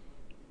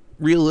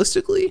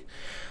 realistically.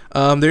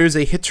 There's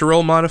a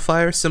hit-to-roll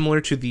modifier similar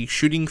to the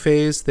shooting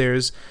phase.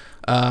 There's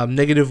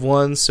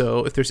 -1,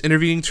 so if there's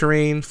intervening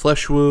terrain,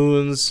 flesh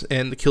wounds,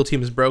 and the kill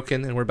team is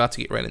broken, and we're about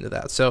to get right into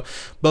that. So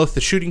both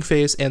the shooting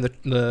phase and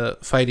the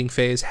fighting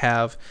phase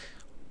have,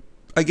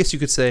 I guess you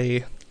could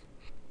say,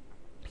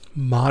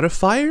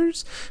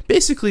 modifiers.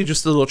 Basically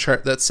just a little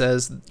chart that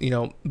says,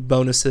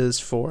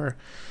 bonuses for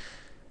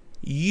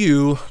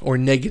you or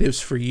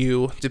negatives for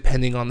you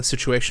depending on the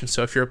situation.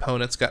 So if your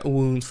opponent's got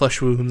wounds,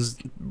 flesh wounds,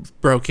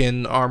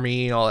 broken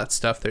army, all that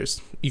stuff,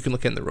 you can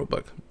look in the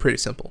rulebook. Pretty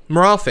simple.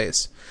 Morale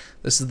phase.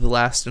 This is the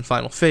last and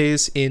final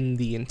phase in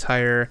the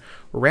entire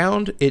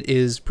round. It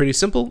is pretty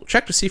simple.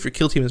 Check to see if your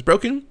kill team is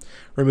broken,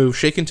 remove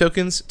shaken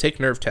tokens, take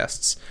nerve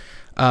tests.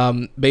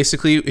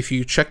 Basically, if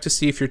you check to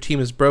see if your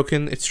team is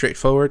broken, it's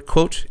straightforward.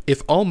 Quote,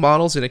 if all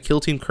models in a kill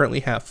team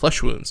currently have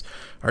flesh wounds,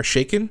 are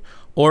shaken,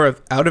 or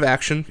out of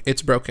action,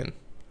 it's broken.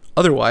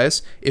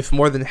 Otherwise, if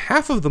more than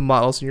half of the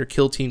models in your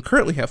kill team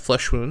currently have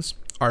flesh wounds,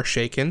 are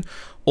shaken,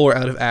 or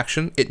out of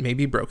action, it may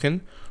be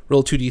broken.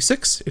 Roll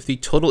 2d6. If the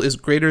total is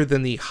greater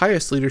than the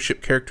highest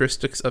leadership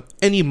characteristics of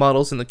any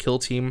models in the kill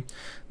team,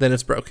 then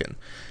it's broken.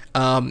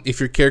 If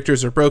your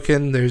characters are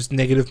broken, there's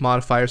negative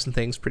modifiers and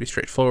things, pretty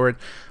straightforward.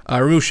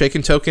 Remove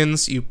shaken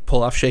tokens. You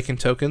pull off shaken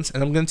tokens,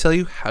 and I'm going to tell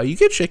you how you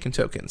get shaken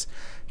tokens.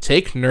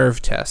 Take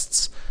nerve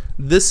tests.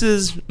 This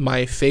is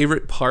my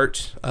favorite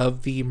part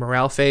of the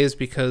morale phase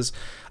because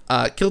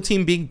kill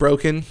team being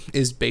broken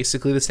is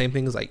basically the same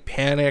thing as like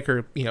panic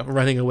or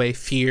running away,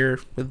 fear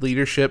with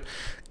leadership.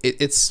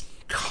 It's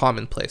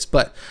commonplace,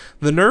 but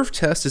the nerve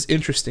test is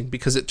interesting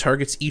because it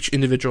targets each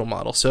individual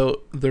model.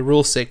 So the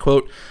rules say,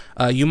 quote,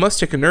 you must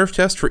take a nerve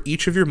test for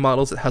each of your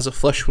models that has a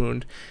flesh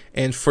wound,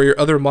 and for your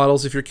other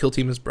models if your kill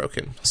team is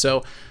broken.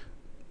 So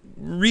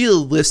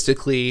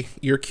realistically,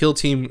 your kill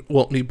team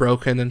won't be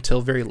broken until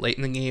very late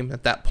in the game.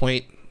 At that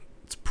point,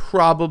 it's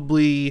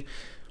probably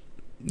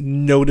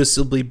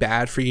noticeably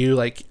bad for you,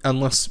 like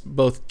unless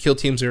both kill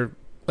teams are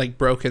like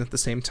broken at the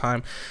same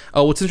time.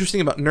 What's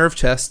interesting about nerve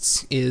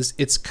tests is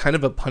it's kind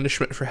of a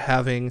punishment for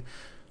having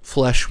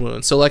flesh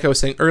wounds. So like I was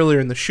saying earlier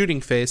in the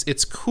shooting phase,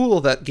 it's cool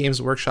that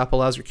Games Workshop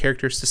allows your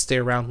characters to stay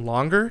around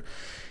longer.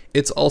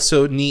 It's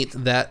also neat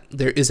that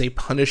there is a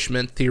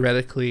punishment,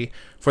 theoretically,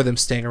 for them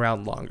staying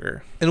around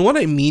longer. And what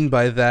I mean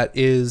by that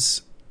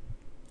is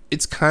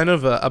it's kind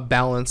of a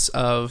balance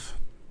of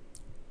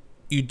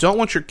you don't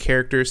want your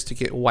characters to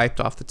get wiped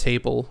off the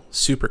table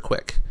super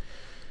quick,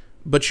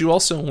 but you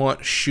also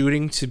want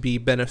shooting to be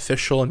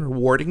beneficial and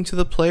rewarding to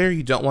the player.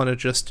 You don't want to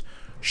just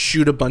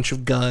shoot a bunch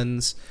of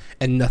guns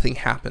and nothing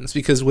happens,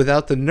 because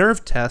without the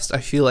nerve test,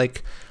 I feel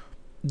like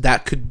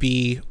that could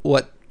be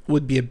what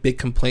would be a big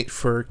complaint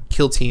for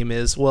Kill Team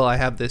is, well, I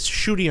have this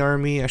shooty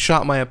army, I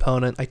shot my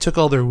opponent, I took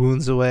all their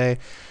wounds away,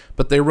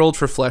 but they rolled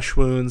for flesh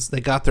wounds, they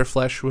got their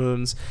flesh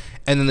wounds,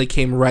 and then they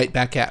came right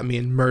back at me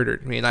and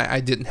murdered me, and I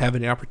didn't have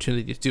any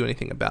opportunity to do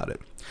anything about it.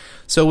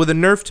 So with a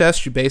nerf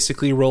test, you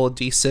basically roll a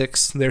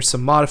d6. There's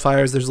some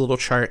modifiers. There's a little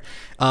chart.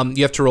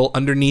 You have to roll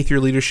underneath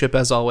your leadership,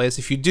 as always.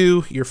 If you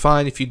do, you're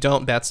fine. If you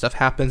don't, bad stuff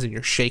happens and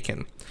you're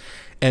shaken.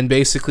 And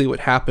basically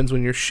what happens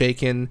when you're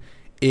shaken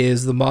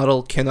is the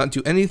model cannot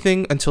do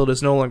anything until it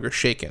is no longer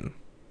shaken.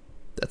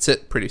 That's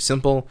it. Pretty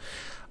simple.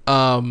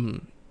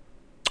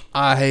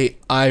 I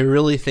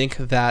really think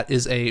that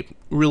is a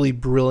really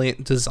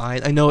brilliant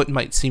design. I know it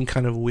might seem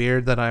kind of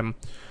weird that I'm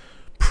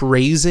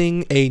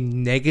praising a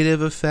negative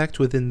effect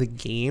within the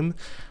game,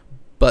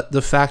 but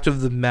the fact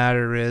of the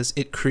matter is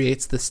it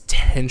creates this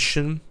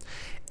tension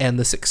and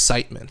this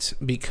excitement,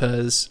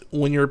 because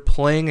when you're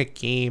playing a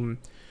game,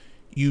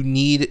 you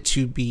need it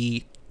to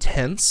be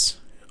tense.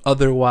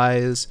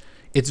 Otherwise,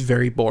 it's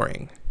very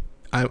boring.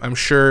 I'm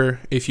sure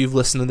if you've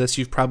listened to this,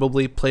 you've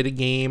probably played a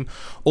game,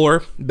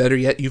 or better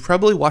yet, you've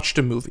probably watched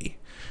a movie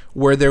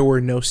where there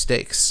were no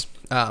stakes.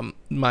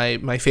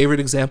 My favorite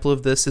example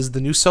of this is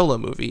the new Solo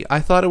movie. I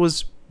thought it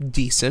was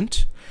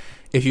decent.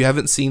 If you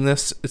haven't seen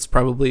this, it's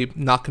probably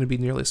not going to be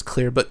nearly as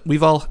clear, but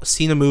we've all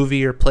seen a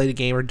movie or played a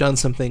game or done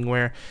something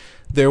where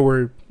there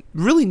were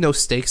really no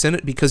stakes in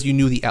it because you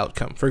knew the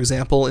outcome. For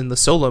example, in the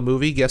Solo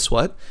movie, guess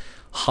what?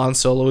 Han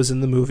Solo is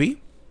in the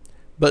movie.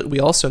 But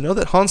we also know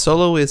that Han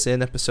Solo is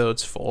in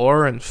episodes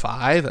 4 and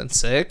 5 and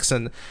 6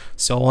 and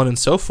so on and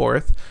so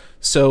forth.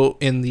 So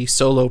in the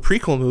Solo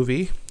prequel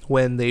movie,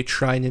 when they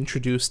try and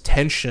introduce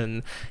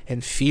tension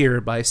and fear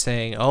by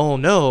saying, oh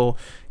no,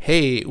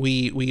 hey,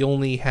 we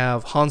only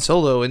have Han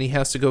Solo and he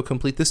has to go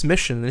complete this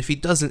mission, and if he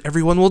doesn't,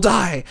 everyone will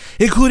die,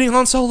 including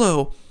Han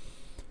Solo.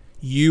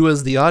 You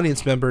as the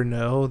audience member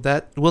know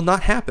that will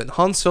not happen.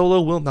 Han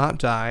Solo will not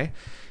die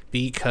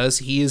because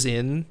he is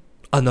in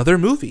another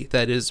movie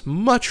that is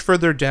much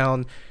further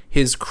down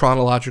his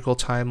chronological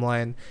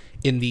timeline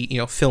in the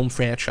film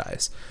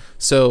franchise.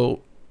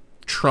 So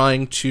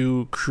trying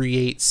to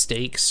create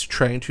stakes,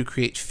 trying to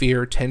create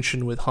fear,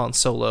 tension with Han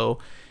Solo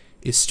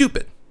is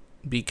stupid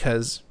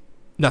because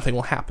nothing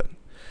will happen.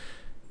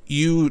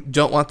 You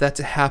don't want that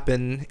to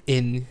happen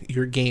in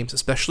your games,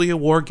 especially a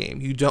war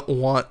game. You don't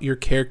want your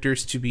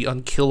characters to be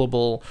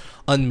unkillable,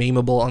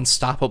 unmameable,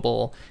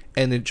 unstoppable,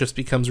 and it just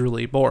becomes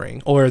really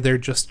boring. Or they're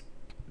just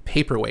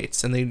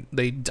paperweights and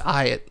they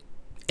die at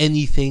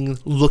anything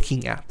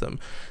looking at them.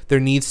 There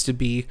needs to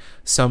be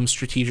some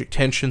strategic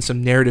tension,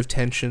 some narrative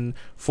tension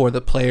for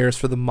the players,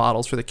 for the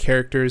models, for the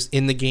characters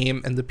in the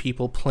game and the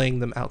people playing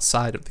them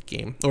outside of the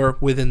game, or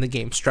within the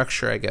game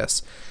structure, I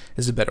guess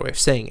is a better way of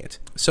saying it.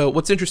 So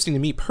what's interesting to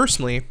me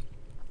personally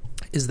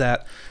is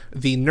that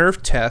the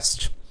nerf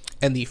test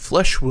and the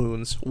flesh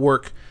wounds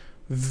work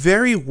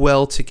very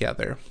well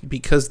together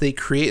because they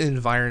create an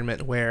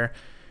environment where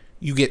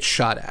you get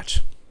shot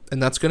at.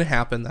 And that's going to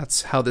happen.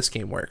 That's how this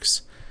game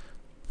works.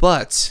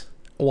 But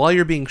while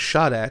you're being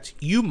shot at,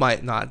 you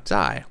might not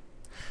die,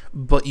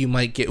 but you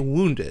might get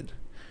wounded.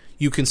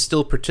 You can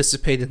still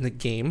participate in the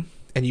game,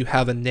 and you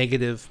have a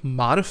negative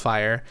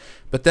modifier,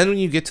 but then when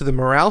you get to the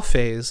morale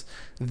phase,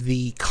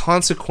 the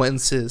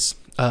consequences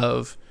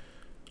of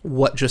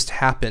what just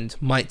happened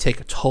might take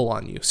a toll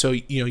on you. So,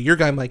 your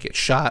guy might get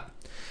shot,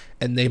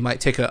 and they might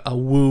take a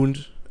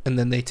wound, and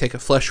then they take a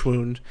flesh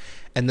wound,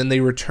 and then they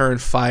return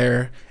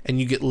fire, and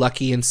you get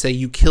lucky and say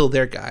you kill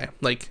their guy.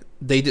 Like,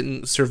 they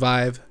didn't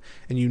survive,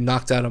 and you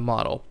knocked out a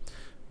model.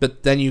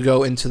 But then you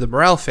go into the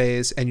morale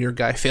phase, and your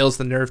guy fails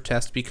the nerve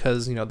test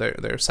because,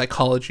 their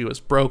psychology was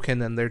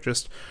broken, and they're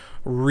just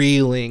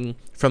reeling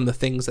from the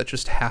things that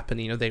just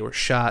happened. They were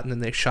shot, and then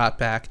they shot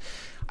back.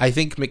 I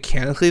think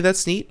mechanically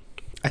that's neat.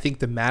 I think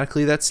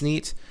thematically that's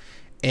neat.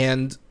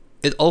 And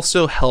it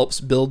also helps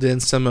build in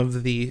some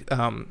of the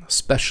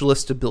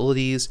specialist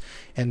abilities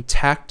and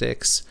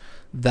tactics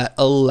that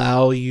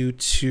allow you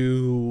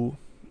to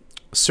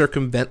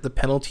circumvent the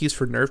penalties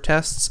for nerve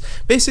tests.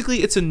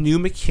 Basically, it's a new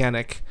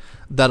mechanic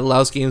that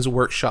allows Games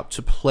Workshop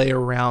to play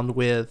around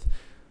with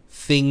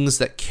things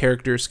that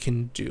characters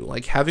can do.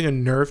 Like having a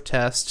nerve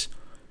test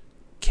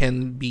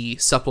can be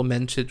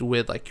supplemented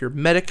with like your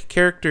medic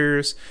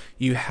characters.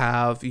 You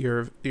have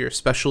your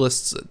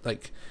specialists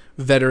like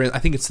veteran. I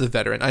think it's the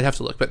veteran. I'd have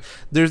to look, but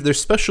there's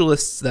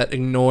specialists that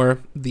ignore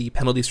the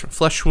penalties from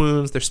flesh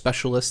wounds. There's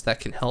specialists that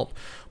can help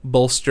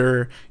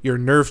bolster your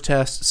nerve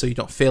test so you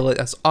don't fail it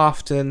as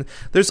often.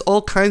 There's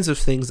all kinds of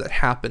things that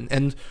happen,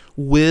 and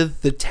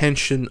with the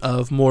tension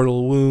of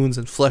mortal wounds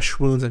and flesh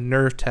wounds and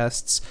nerve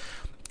tests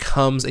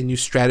comes a new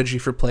strategy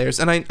for players.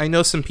 And I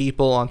know some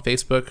people on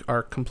Facebook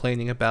are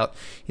complaining about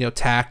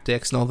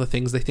tactics and all the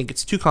things. They think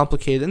it's too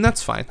complicated, and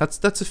that's fine.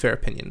 That's a fair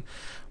opinion.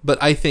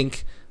 But I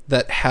think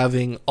that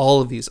having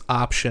all of these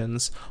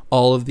options,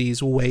 all of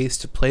these ways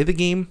to play the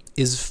game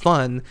is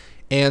fun,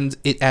 and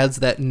it adds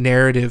that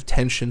narrative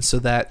tension so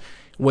that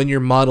when your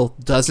model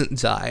doesn't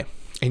die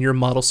and your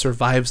model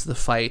survives the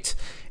fight,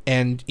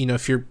 and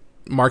if you're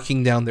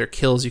marking down their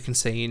kills, you can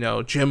say,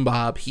 Jim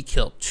Bob, he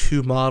killed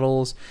 2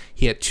 models,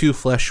 he had 2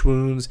 flesh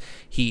wounds,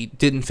 he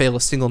didn't fail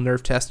a single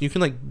nerf test. You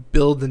can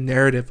build the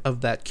narrative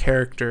of that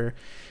character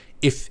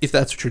if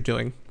that's what you're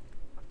doing.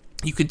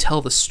 You can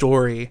tell the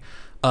story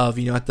of,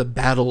 at the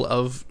Battle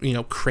of,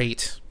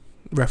 Crate,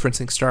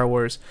 referencing Star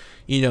Wars,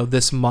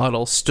 this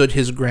model stood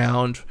his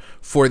ground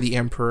for the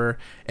Emperor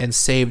and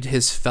saved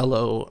his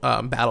fellow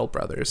battle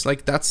brothers.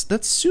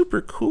 That's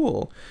super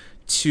cool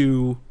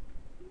to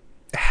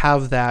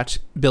have that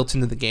built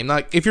into the game.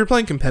 If you're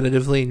playing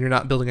competitively and you're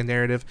not building a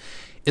narrative,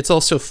 it's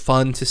also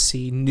fun to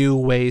see new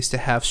ways to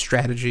have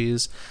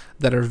strategies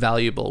that are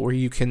valuable, where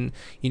you can,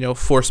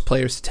 force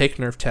players to take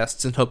nerf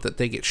tests and hope that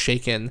they get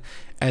shaken,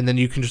 and then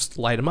you can just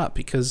light them up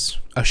because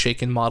a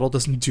shaken model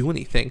doesn't do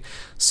anything.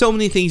 So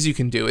many things you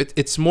can do.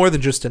 It's more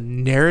than just a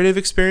narrative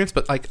experience,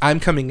 but I'm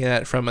coming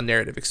at it from a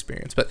narrative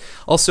experience, but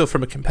also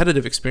from a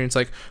competitive experience,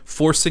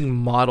 forcing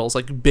models,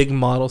 big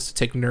models, to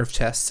take nerf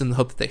tests in the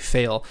hope that they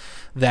fail.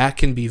 That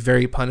can be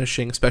very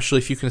punishing, especially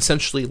if you can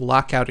essentially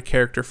lock out a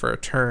character for a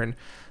turn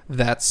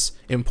that's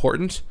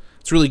important.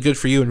 It's really good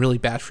for you and really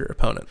bad for your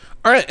opponent.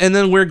 All right, and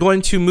then we're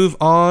going to move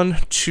on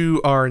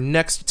to our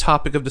next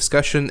topic of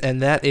discussion,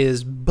 and that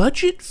is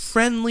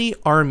budget-friendly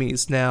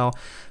armies. Now,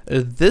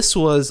 this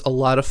was a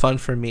lot of fun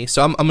for me,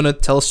 so I'm going to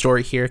tell a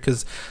story here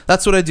because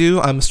that's what I do.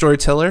 I'm a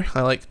storyteller.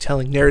 I like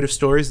telling narrative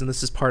stories, and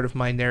this is part of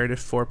my narrative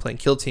for playing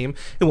Kill Team.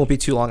 It won't be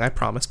too long, I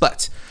promise,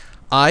 but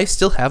I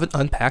still haven't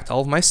unpacked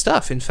all of my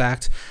stuff. In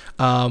fact,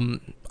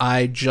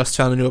 I just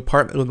found a new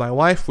apartment with my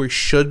wife. We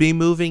should be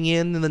moving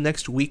in the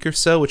next week or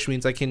so, which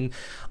means I can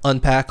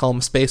unpack all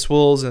my Space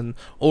Wolves and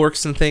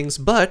Orcs and things,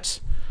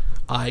 but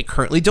I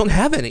currently don't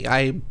have any.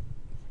 I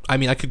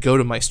could go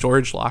to my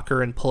storage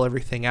locker and pull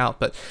everything out,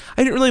 but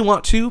I didn't really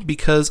want to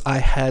because I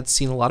had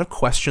seen a lot of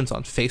questions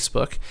on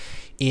Facebook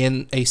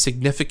in a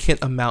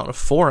significant amount of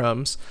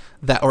forums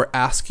that were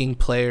asking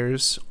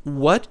players,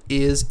 what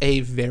is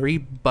a very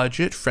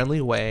budget-friendly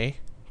way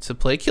to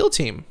play Kill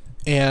Team?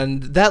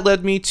 And that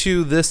led me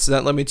to this,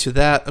 that led me to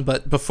that.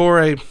 But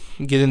before I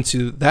get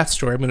into that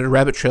story, I'm going to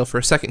rabbit trail for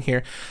a second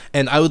here.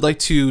 And I would like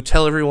to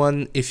tell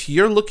everyone, if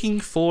you're looking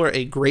for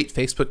a great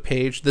Facebook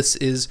page, this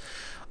is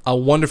a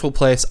wonderful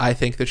place, I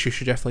think, that you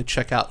should definitely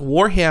check out.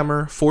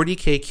 Warhammer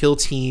 40k Kill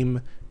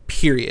Team,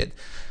 period.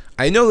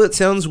 I know that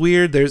sounds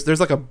weird. There's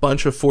a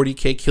bunch of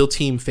 40k Kill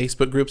Team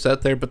Facebook groups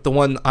out there, but the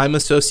one I'm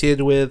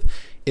associated with,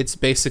 it's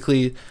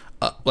basically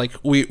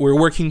we're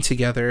working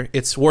together.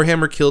 It's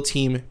Warhammer Kill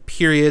Team,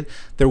 period.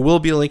 There will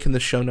be a link in the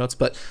show notes,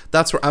 but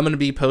that's where I'm going to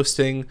be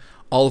posting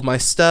all of my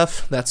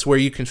stuff. That's where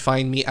you can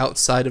find me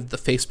outside of the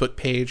Facebook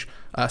page,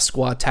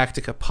 Squad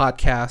Tactica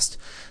Podcast.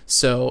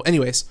 So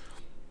anyways,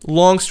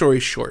 long story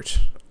short,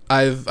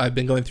 I've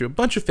been going through a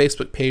bunch of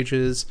Facebook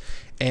pages,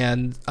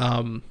 and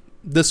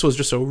this was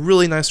just a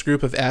really nice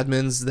group of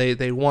admins.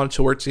 They wanted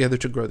to work together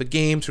to grow the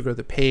game, to grow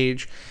the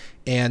page,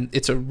 and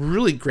it's a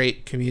really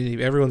great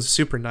community. Everyone's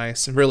super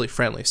nice and really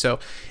friendly. So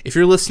if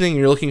you're listening and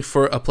you're looking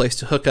for a place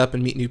to hook up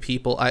and meet new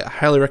people, I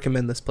highly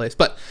recommend this place.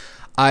 But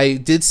I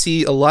did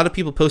see a lot of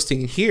people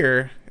posting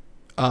here,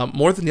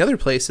 more than the other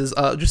places,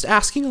 just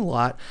asking a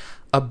lot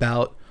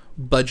about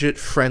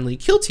budget-friendly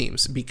kill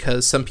teams,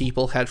 because some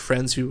people had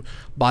friends who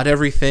bought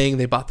everything.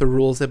 They bought the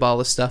rules, they bought all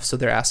this stuff, so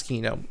they're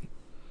asking,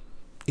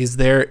 is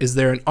there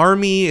an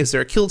army? Is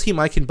there a kill team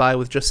I can buy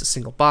with just a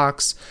single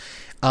box?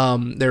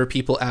 There were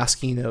people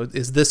asking,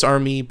 is this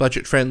army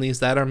budget friendly? Is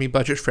that army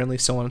budget friendly?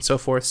 So on and so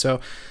forth. So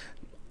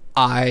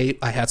I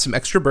had some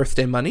extra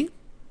birthday money,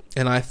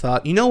 and I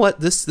thought, you know what?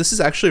 This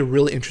is actually a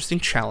really interesting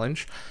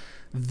challenge.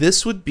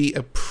 This would be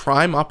a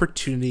prime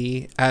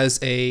opportunity as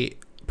a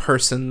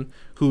person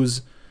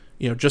who's,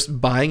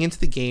 just buying into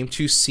the game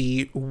to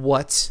see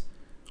what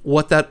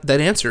that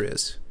answer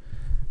is.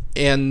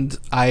 And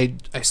I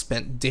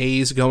spent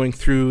days going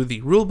through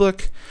the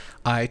rulebook.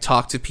 I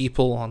talked to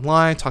people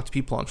online, talked to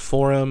people on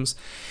forums,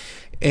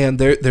 and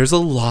there's a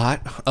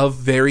lot of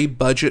very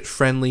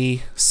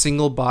budget-friendly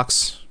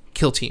single-box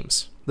kill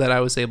teams that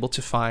I was able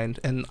to find,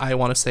 and I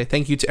want to say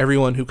thank you to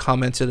everyone who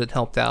commented and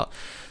helped out.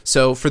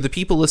 So for the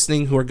people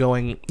listening who are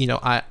going,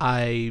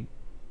 I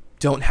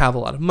don't have a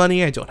lot of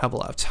money, I don't have a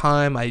lot of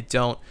time, I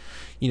don't,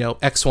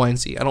 X, Y, and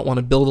Z. I don't want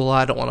to build a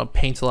lot, I don't want to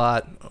paint a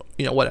lot,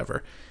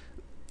 whatever.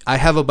 I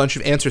have a bunch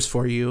of answers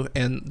for you,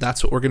 and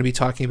that's what we're going to be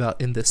talking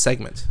about in this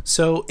segment.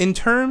 So in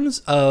terms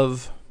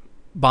of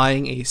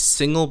buying a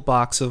single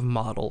box of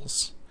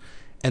models,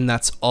 and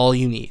that's all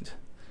you need,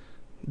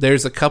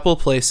 there's a couple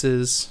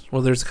places,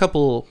 there's a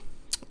couple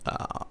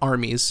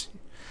armies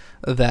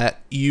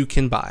that you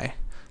can buy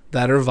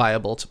that are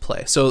viable to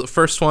play. So the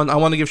first one, I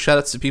want to give shout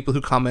outs to people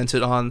who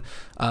commented on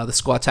the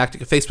Squad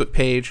Tactica Facebook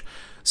page.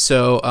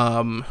 So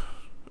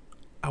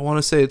I want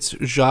to say it's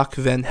Jacques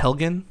Van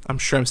Helgen. I'm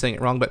sure I'm saying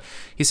it wrong, but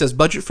he says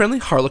budget-friendly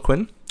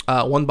Harlequin,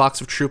 1 box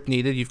of troop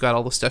needed. You've got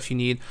all the stuff you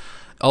need.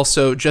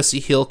 Also, Jesse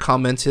Hill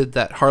commented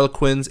that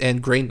Harlequins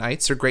and Grey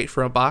Knights are great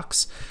for a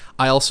box.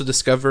 I also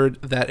discovered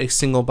that a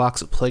single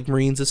box of Plague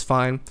Marines is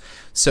fine.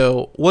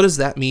 So what does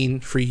that mean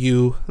for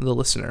you, the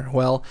listener?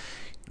 Well,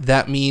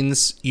 That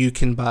means you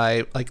can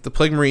buy, like, the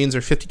Plague Marines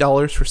are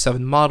 $50 for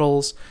 7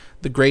 models.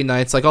 The Grey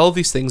Knights, like, all of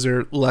these things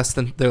are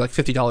they're like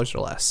 $50 or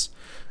less.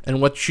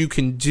 And what you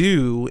can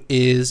do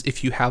is,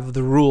 if you have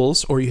the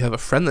rules or you have a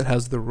friend that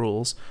has the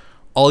rules,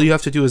 all you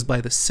have to do is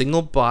buy the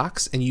single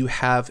box and you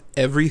have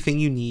everything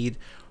you need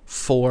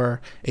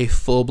for a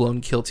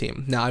full-blown kill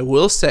team. Now, I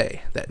will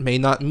say that may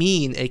not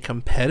mean a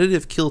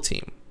competitive kill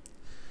team,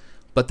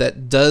 but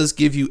that does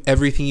give you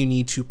everything you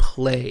need to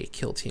play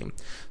kill team.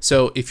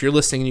 So if you're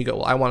listening and you go,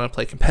 well, I want to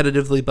play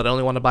competitively, but I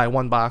only want to buy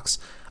one box,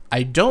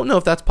 I don't know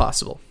if that's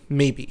possible.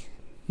 Maybe.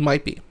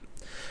 Might be.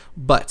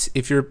 But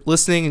if you're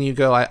listening and you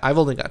go, I've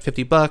only got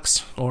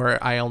 $50,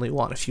 or I only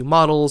want a few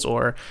models,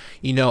 or,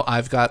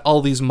 I've got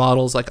all these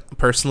models, like,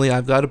 personally,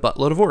 I've got a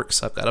buttload of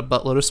orcs, I've got a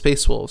buttload of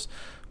space wolves,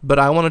 but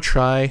I want to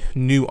try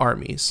new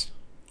armies.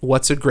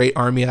 What's a great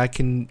army I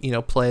can,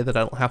 play that I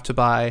don't have to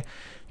buy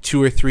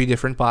 2 or 3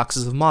 different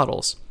boxes of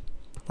models?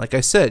 Like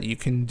I said, you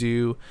can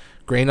do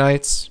Grey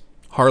Knights,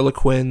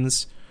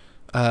 Harlequins,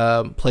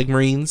 Plague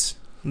Marines.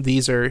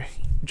 These are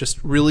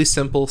just really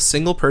simple,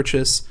 single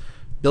purchase,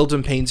 build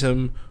them, paint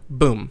them,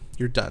 boom,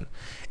 you're done.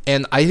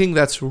 And I think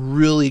that's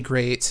really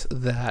great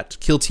that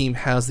Kill Team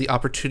has the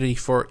opportunity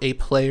for a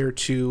player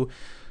to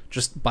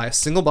just buy a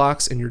single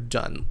box and you're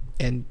done.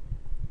 And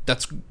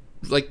that's,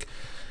 like,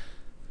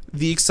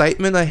 the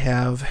excitement I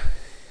have,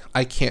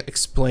 I can't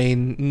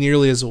explain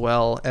nearly as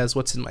well as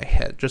what's in my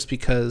head, just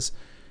because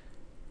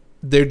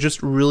there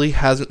just really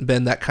hasn't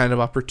been that kind of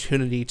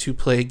opportunity to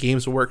play a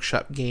Games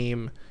Workshop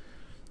game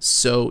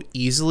so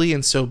easily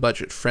and so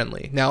budget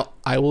friendly. Now,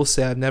 I will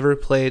say I've never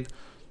played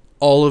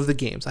all of the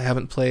games. I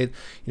haven't played,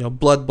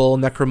 Blood Bowl,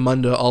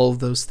 Necromunda, all of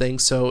those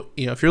things. So,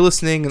 if you're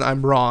listening and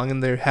I'm wrong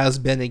and there has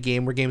been a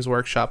game where Games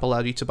Workshop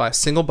allowed you to buy a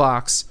single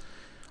box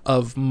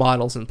of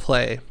models and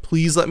play,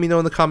 please let me know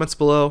in the comments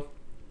below.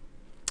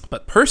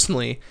 But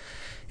personally,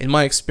 in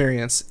my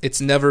experience, it's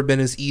never been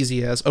as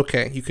easy as,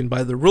 okay, you can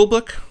buy the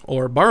rulebook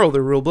or borrow the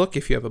rulebook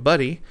if you have a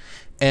buddy,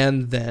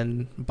 and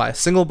then buy a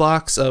single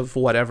box of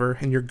whatever,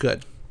 and you're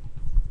good.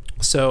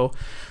 So,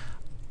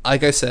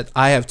 like I said,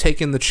 I have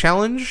taken the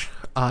challenge.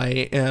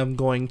 I am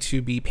going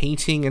to be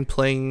painting and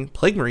playing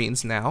Plague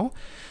Marines now,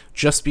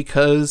 just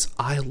because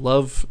I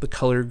love the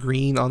color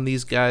green on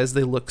these guys.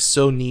 They look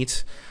so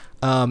neat.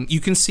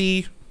 You can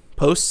see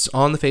posts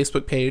on the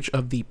Facebook page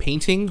of the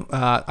painting.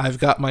 I've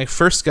got my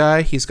first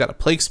guy. He's got a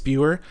Plague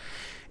Spewer,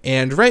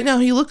 and right now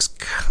he looks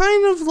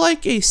kind of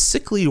like a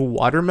sickly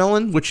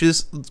watermelon, which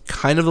is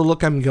kind of the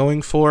look I'm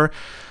going for.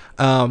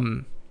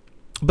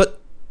 But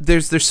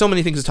there's so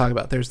many things to talk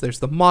about. There's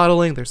the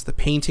modeling, there's the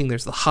painting,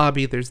 there's the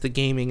hobby, there's the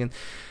gaming, and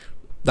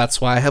that's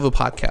why I have a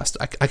podcast.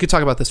 I could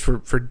talk about this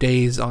for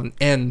days on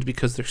end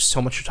because there's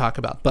so much to talk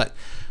about. But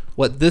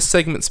what this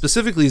segment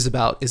specifically is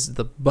about is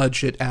the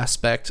budget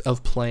aspect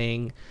of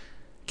playing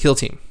Kill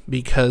Team,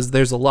 because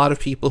there's a lot of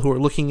people who are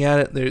looking at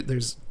it.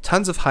 There's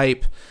tons of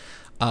hype.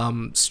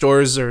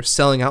 Stores are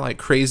selling out like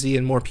crazy,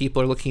 and more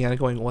people are looking at it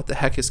going, what the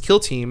heck is Kill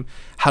Team?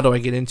 How do I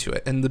get into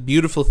it? And the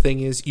beautiful thing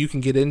is you can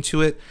get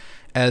into it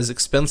as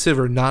expensive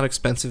or not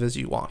expensive as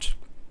you want.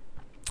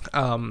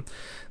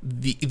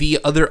 The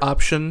other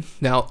option,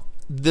 now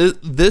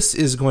this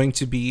is going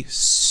to be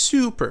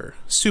super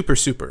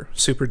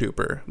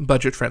duper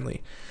budget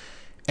friendly,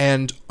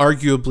 and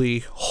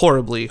arguably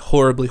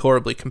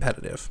horribly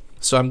competitive.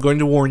 So I'm going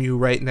to warn you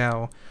right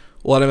now,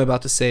 what I'm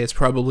about to say is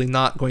probably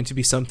not going to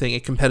be something a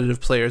competitive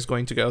player is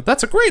going to go,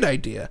 that's a great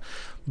idea.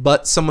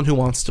 But someone who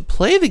wants to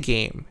play the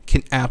game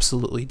can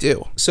absolutely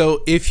do.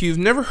 So if you've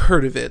never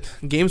heard of it,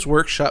 Games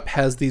Workshop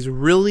has these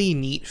really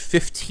neat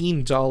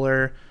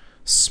 $15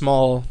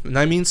 small, and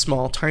I mean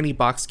small, tiny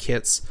box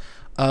kits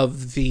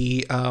of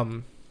the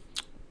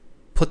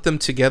put them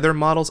together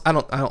models. I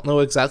don't know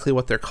exactly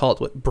what they're called,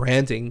 what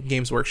branding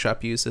Games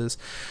Workshop uses,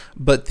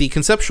 but the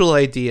conceptual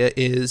idea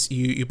is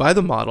you buy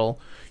the model.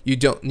 You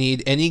don't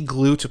need any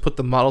glue to put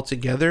the model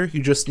together.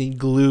 You just need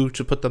glue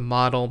to put the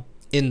model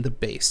in the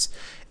base.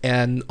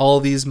 And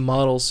all these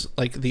models,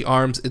 like the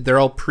arms, they're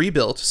all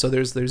pre-built, so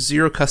there's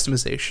zero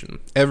customization.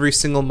 Every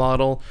single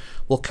model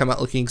will come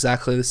out looking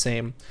exactly the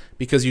same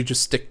because you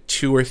just stick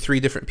 2 or 3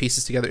 different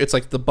pieces together. It's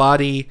like the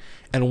body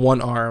and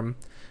one arm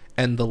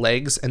and the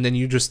legs, and then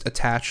you just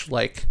attach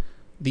like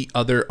the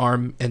other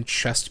arm and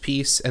chest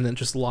piece, and then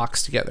just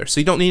locks together. So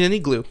you don't need any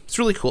glue. It's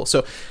really cool.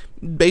 So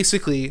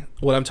basically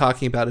what I'm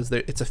talking about is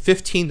that it's a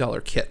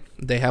 $15 kit.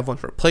 They have one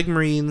for Plague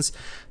Marines,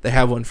 they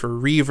have one for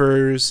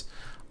Reavers,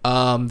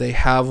 they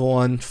have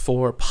one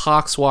for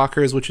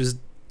Poxwalkers, which is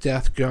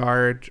Death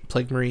Guard,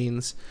 Plague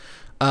Marines.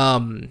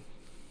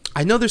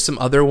 I know there's some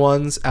other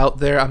ones out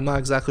there. I'm not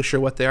exactly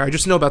sure what they are. I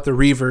just know about the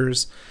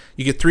Reavers.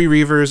 You get 3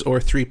 Reavers or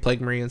 3 Plague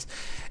Marines.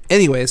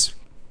 Anyways,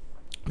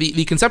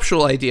 the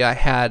conceptual idea I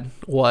had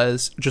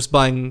was just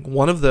buying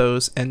one of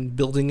those and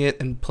building it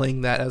and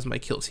playing that as my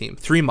kill team.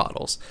 3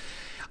 models.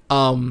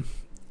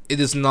 It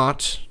is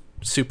not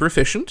super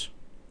efficient.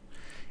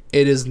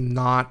 It is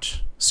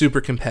not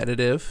super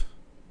competitive.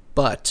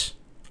 But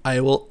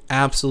I will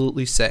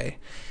absolutely say,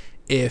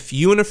 if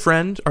you and a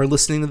friend are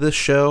listening to this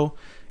show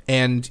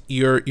and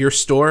your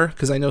store,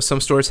 because I know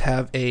some stores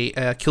have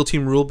a Kill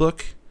Team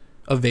rulebook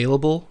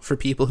available for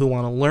people who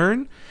want to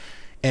learn.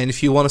 And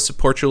if you want to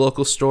support your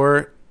local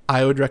store,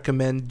 I would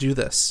recommend do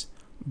this.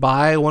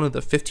 Buy one of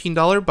the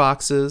 $15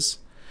 boxes.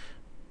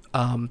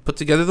 Put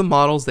together the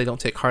models. They don't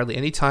take hardly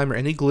any time or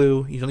any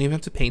glue. You don't even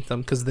have to paint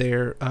them because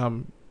they're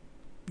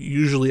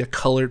usually a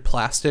colored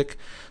plastic.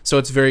 So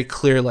it's very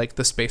clear, like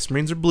the Space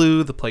Marines are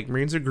blue, the Plague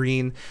Marines are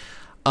green.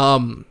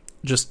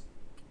 Just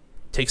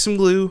take some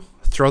glue,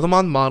 throw them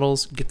on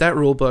models, get that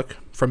rule book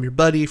from your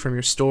buddy, from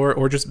your store,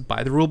 or just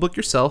buy the rule book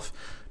yourself.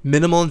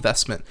 Minimal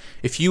investment.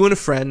 If you and a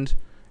friend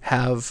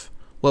have,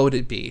 what would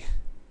it be?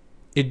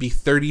 It'd be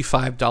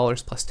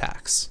 $35 plus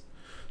tax.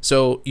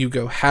 So you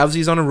go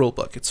halvesies on a rule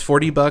book. It's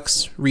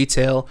 $40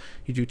 retail.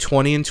 You do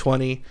 20 and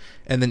 20,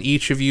 and then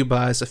each of you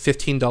buys a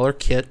 $15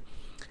 kit,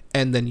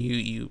 and then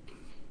you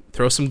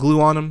throw some glue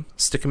on them,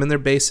 stick them in their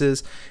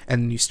bases,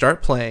 and you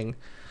start playing.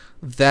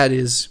 That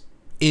is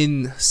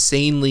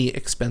insanely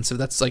expensive.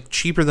 That's like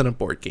cheaper than a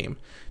board game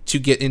to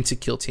get into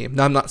Kill Team.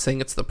 Now, I'm not saying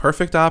it's the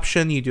perfect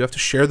option. You do have to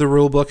share the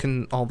rule book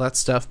and all that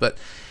stuff, but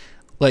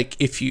like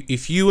if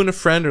you and a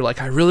friend are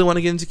like, I really want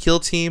to get into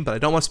Kill Team, but I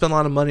don't want to spend a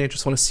lot of money, I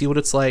just want to see what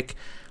it's like,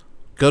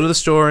 go to the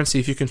store and see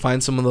if you can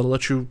find someone that'll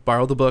let you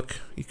borrow the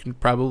book. You can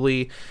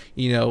probably,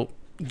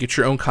 get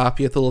your own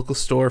copy at the local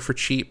store for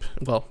cheap.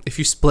 Well, if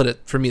you split it,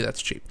 for me,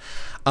 that's cheap.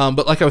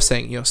 But like I was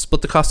saying,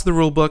 split the cost of the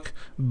rule book,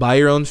 buy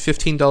your own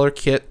 $15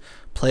 kit,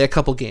 play a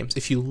couple games.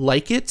 If you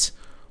like it,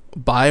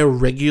 buy a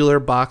regular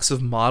box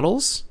of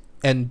models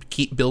and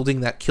keep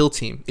building that Kill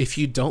Team. If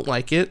you don't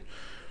like it,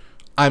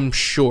 I'm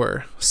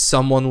sure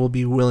someone will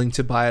be willing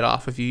to buy it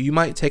off of you. You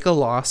might take a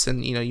loss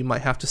and, you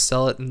might have to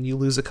sell it and you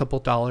lose a couple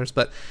dollars,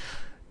 but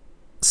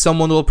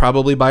someone will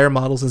probably buy your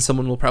models and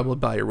someone will probably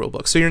buy your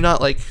rulebook. So you're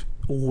not like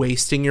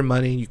wasting your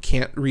money. You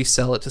can't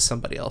resell it to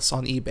somebody else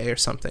on eBay or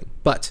something.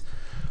 But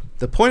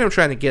the point I'm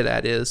trying to get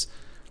at is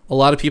a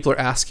lot of people are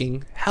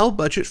asking, how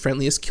budget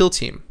friendly is Kill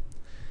Team?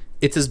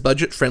 It's as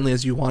budget friendly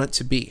as you want it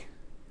to be.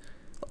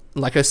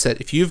 Like I said,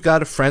 if you've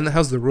got a friend that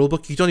has the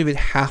rulebook, you don't even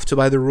have to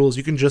buy the rules.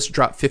 You can just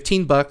drop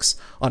 $15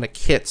 on a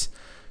kit.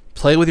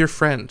 Play with your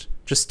friend.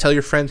 Just tell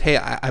your friend, hey,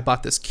 I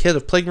bought this kit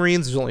of Plague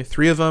Marines. There's only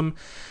 3 of them.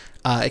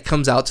 It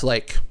comes out to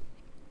like,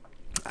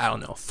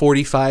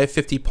 45,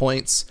 50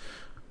 points.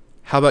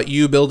 How about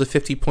you build a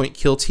 50-point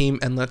Kill Team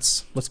and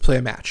let's play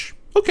a match?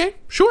 Okay,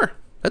 sure.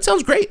 That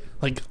sounds great.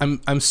 Like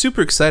I'm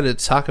super excited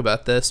to talk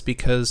about this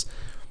because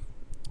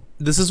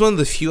this is one of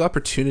the few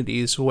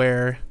opportunities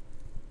where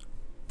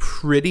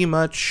pretty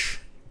much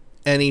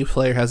any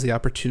player has the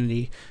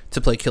opportunity to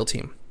play Kill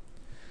Team.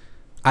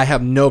 I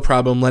have no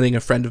problem letting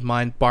a friend of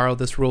mine borrow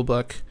this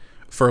rulebook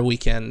for a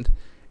weekend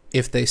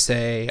if they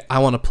say, I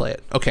want to play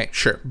it. Okay,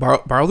 sure.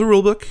 Borrow the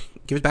rulebook.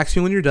 Give it back to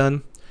me when you're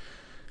done.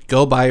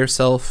 Go buy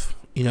yourself,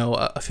 a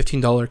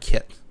 $15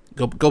 kit.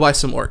 Go buy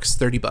some orcs,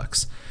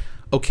 $30.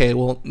 Okay,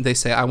 well, they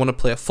say, I want to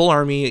play a full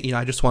army.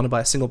 I just want to buy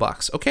a single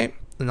box. Okay,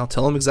 and I'll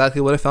tell them exactly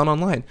what I found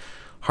online.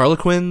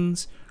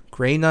 Harlequins,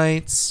 Grey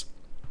Knights,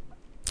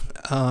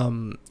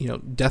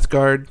 Death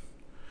Guard.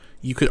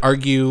 You could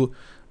argue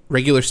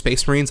regular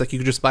Space Marines. Like, you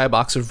could just buy a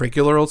box of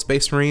regular old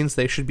Space Marines.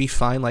 They should be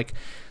fine. Like,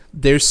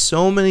 there's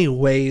so many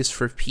ways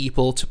for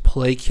people to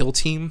play Kill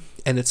Team,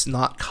 and it's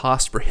not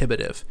cost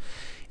prohibitive.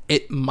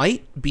 It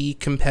might be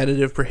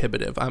competitive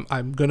prohibitive.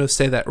 I'm going to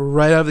say that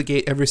right out of the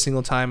gate every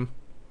single time.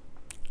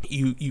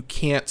 You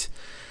can't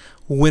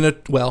win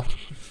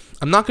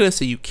I'm not going to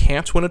say you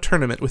can't win a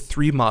tournament with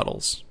 3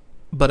 models,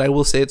 but I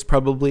will say it's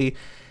probably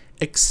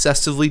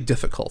excessively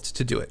difficult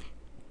to do it.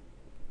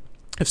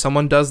 If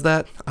someone does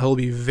that, I will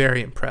be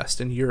very impressed,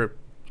 and you're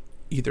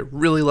either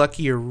really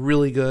lucky or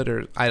really good,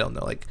 or I don't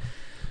know, like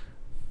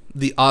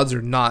the odds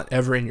are not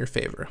ever in your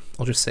favor.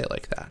 I'll just say it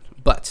like that.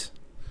 But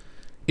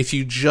if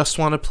you just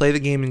want to play the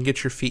game and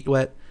get your feet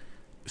wet,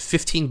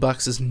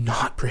 $15 is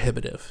not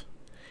prohibitive.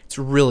 It's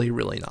really,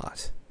 really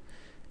not.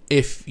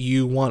 If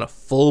you want a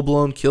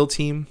full-blown Kill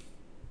Team,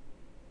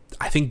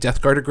 I think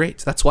Death Guard are great.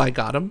 That's why I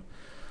got them.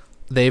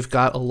 They've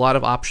got a lot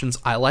of options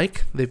I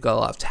like. They've got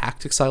a lot of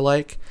tactics I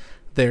like.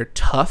 They're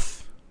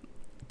tough.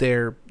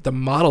 The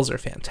models are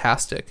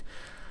fantastic.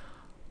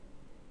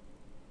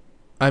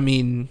 I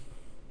mean,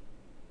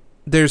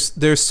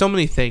 there's so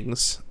many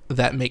things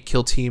that make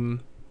Kill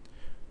Team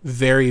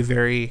very,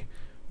 very,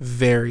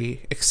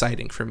 very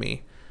exciting for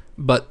me.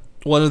 But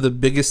one of the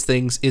biggest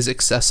things is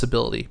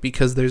accessibility,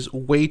 because there's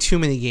way too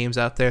many games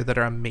out there that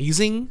are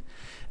amazing,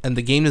 and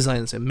the game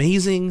design is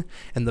amazing,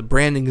 and the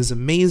branding is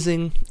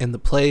amazing, and the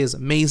play is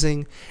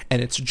amazing,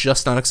 and it's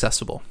just not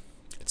accessible.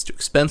 It's too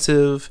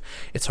expensive,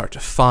 it's hard to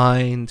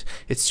find,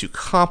 it's too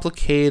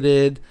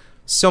complicated,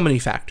 so many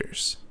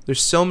factors.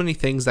 There's so many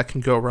things that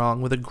can go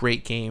wrong with a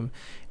great game,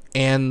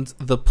 and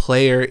the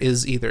player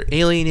is either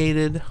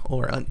alienated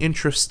or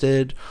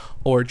uninterested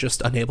or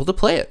just unable to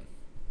play it.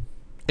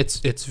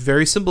 It's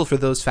very simple for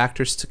those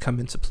factors to come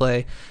into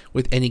play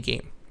with any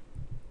game.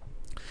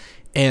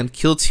 And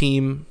Kill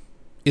Team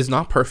is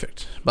not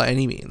perfect by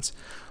any means,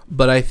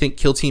 but I think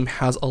Kill Team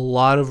has a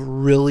lot of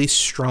really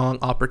strong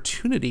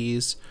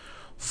opportunities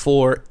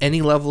for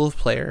any level of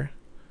player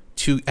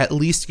to at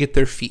least get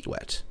their feet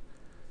wet.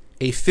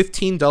 A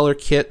 $15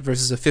 kit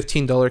versus a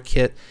 $15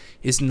 kit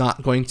is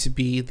not going to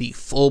be the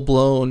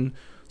full-blown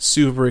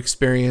super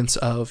experience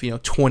of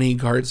 20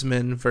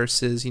 guardsmen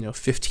versus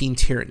 15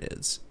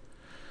 Tyranids.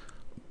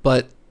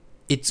 But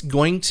it's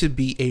going to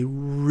be a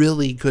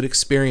really good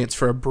experience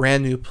for a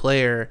brand new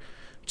player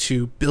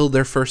to build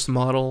their first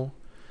model,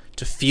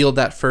 to field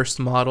that first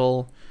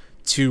model,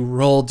 to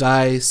roll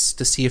dice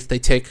to see if they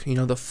take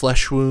the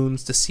flesh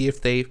wounds, to see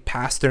if they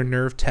pass their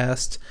nerve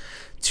test,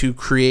 to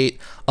create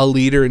a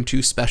leader and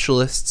 2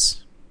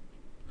 specialists,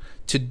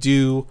 to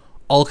do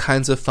all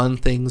kinds of fun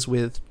things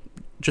with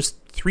just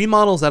 3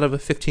 models out of a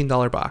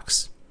 $15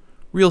 box.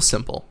 Real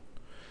simple.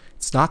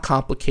 It's not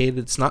complicated.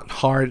 It's not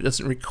hard. It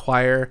doesn't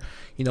require,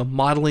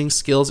 modeling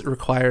skills. It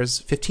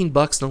requires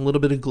 $15 and a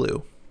little bit of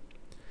glue.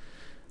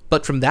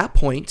 But from that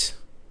point,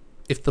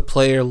 if the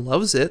player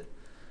loves it,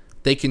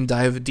 they can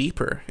dive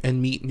deeper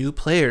and meet new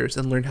players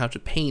and learn how to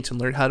paint and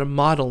learn how to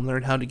model and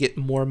learn how to get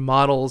more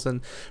models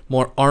and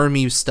more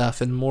army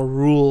stuff and more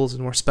rules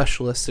and more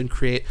specialists and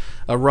create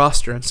a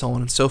roster and so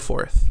on and so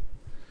forth.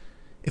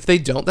 If they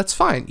don't, that's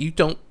fine. You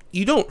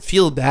don't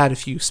feel bad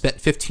if you spent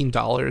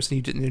 $15 and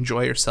you didn't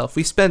enjoy yourself.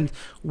 We spend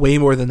way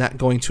more than that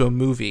going to a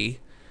movie,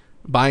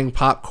 buying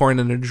popcorn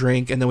and a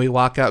drink, and then we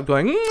walk out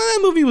going, that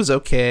movie was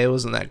okay, it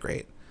wasn't that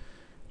great.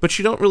 But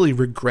you don't really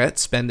regret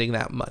spending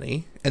that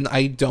money. And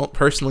I don't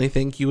personally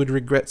think you would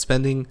regret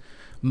spending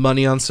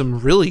money on some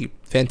really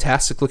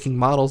fantastic looking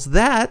models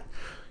that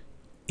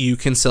you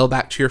can sell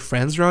back to your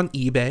friends or on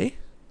eBay.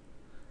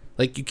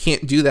 Like, you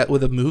can't do that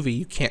with a movie.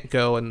 You can't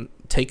go and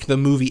take the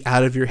movie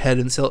out of your head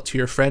and sell it to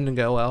your friend and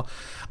go, well,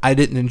 I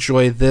didn't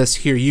enjoy this.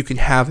 Here, you can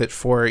have it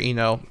for,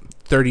 30%,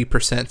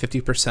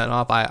 50%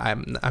 off.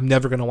 I'm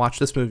never going to watch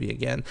this movie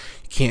again.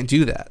 You can't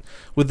do that.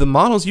 With the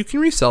models, you can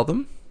resell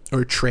them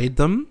or trade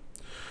them,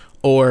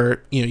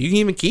 or you can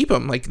even keep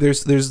them. Like,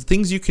 there's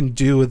things you can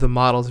do with the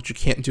models that you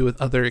can't do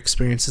with other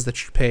experiences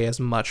that you pay as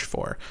much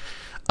for.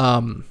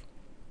 And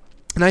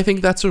I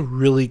think that's a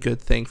really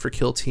good thing for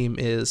Kill Team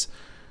is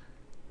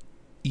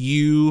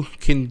you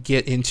can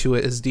get into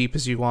it as deep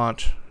as you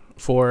want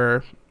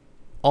for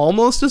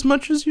almost as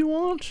much as you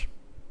want.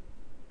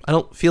 I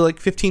don't feel like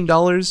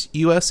 $15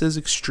 US is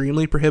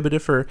extremely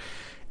prohibitive for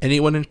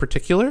anyone in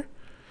particular,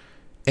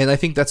 and I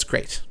think that's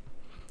great.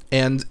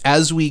 And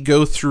as we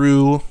go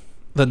through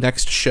the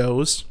next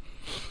shows,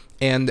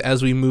 and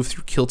as we move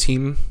through Kill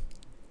Team,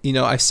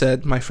 I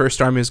said my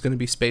first army is going to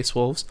be Space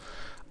Wolves.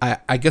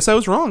 I guess I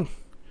was wrong.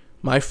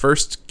 My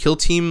first Kill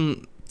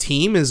Team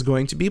is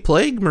going to be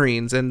Plague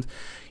Marines, and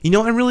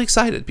I'm really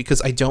excited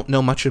because I don't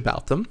know much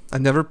about them.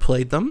 I've never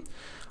played them.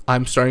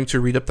 I'm starting to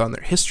read up on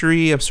their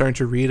history. I'm starting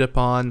to read up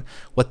on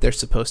what they're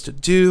supposed to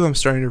do. I'm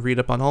starting to read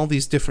up on all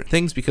these different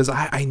things because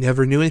I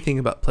never knew anything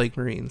about Plague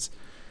Marines.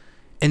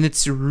 And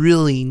it's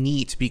really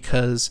neat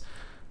because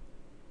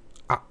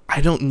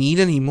I don't need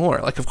any more.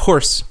 Like, of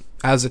course,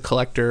 as a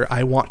collector,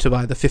 I want to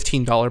buy the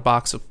 $15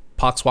 box of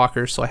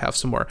Poxwalkers so I have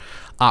some more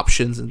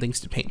options and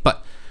things to paint.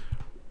 But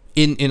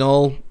in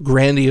all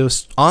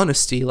grandiose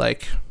honesty,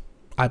 like,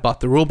 I bought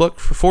the rulebook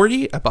for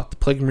 $40, I bought the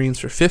Plague Marines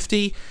for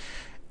 $50,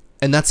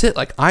 and that's it.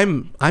 Like,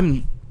 I'm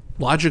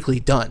logically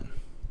done.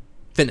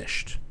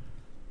 Finished.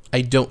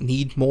 I don't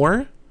need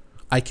more.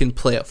 I can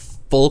play a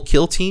full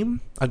Kill Team.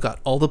 I've got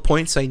all the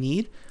points I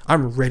need.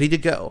 I'm ready to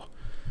go.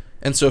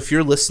 And so if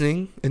you're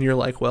listening and you're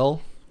like,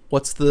 well,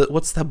 what's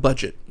the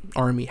budget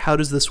army? How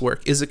does this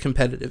work? Is it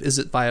competitive? Is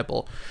it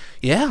viable?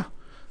 Yeah.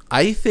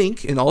 I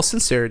think, in all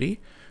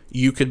sincerity,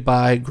 you could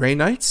buy Grey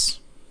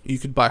Knights, you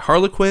could buy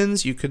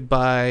Harlequins, you could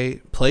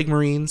buy Plague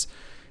Marines,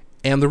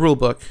 and the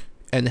rulebook,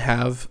 and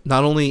have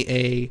not only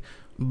a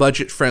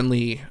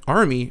budget-friendly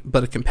army,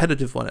 but a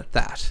competitive one at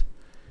that.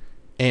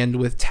 And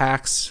with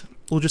tax,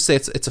 we'll just say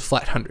it's a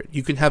flat 100.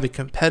 You can have a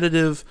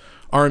competitive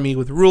army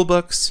with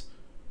rulebooks,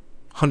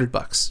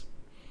 $100.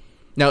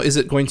 Now, is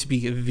it going to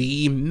be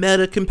the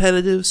meta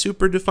competitive,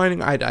 super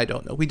defining? I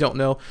don't know. We don't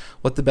know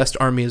what the best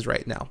army is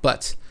right now,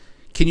 but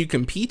can you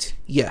compete?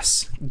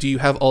 Yes. Do you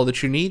have all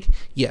that you need?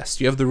 Yes.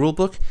 Do you have the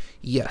rulebook?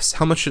 Yes.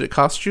 How much should it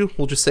cost you?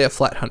 We'll just say a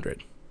flat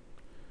 100.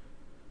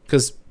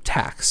 Because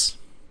tax.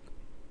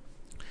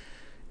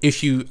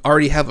 If you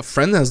already have a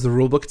friend that has the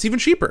rulebook, it's even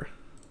cheaper.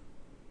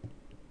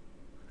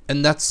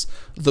 And that's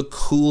the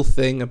cool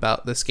thing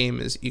about this game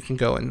is you can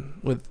go in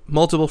with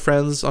multiple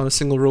friends on a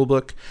single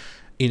rulebook.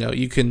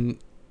 You can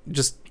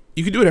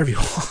do whatever you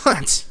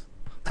want.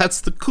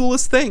 That's the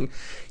coolest thing.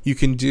 You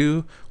can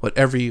do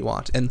whatever you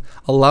want. And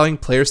allowing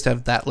players to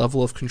have that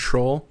level of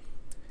control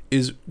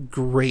is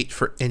great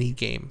for any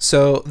game.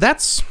 So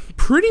that's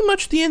pretty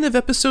much the end of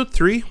episode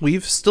 3.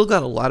 We've still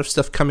got a lot of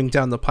stuff coming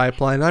down the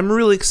pipeline. I'm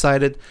really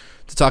excited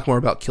to talk more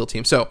about Kill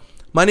Team. So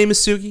my name is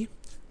Sugi.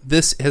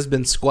 This has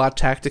been Squad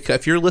Tactica.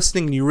 If you're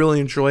listening and you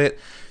really enjoy it,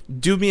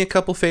 do me a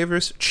couple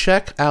favors.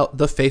 Check out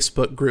the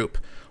Facebook group,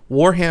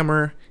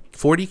 Warhammer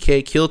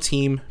 40K Kill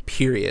Team,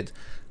 period.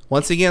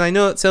 Once again, I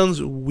know it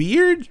sounds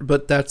weird,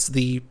 but that's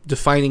the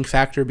defining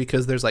factor,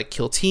 because there's like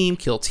kill team,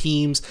 kill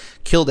teams,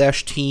 kill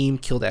dash team,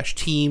 kill dash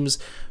teams,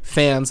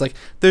 fans. Like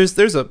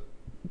there's a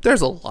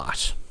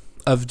lot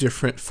of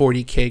different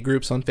 40K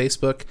groups on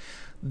Facebook.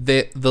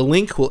 The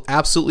link will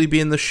absolutely be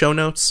in the show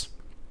notes.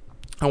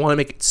 I want to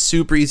make it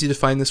super easy to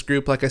find this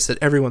group. Like I said,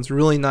 everyone's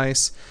really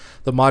nice.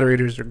 The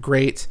moderators are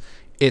great.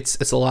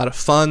 It's a lot of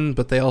fun,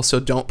 but they also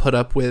don't put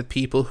up with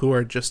people who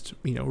are just,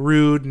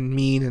 rude and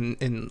mean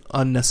and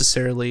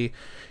unnecessarily,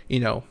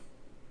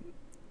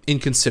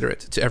 inconsiderate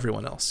to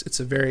everyone else.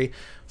 It's a very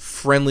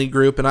friendly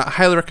group, and I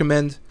highly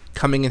recommend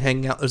coming and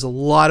hanging out. There's a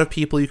lot of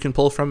people you can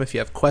pull from if you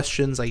have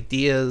questions,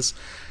 ideas,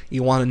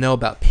 you want to know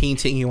about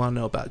painting, you want to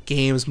know about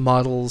games,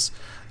 models,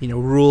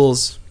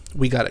 rules.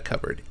 We got it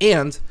covered.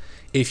 And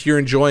if you're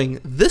enjoying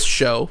this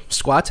show,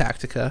 Squad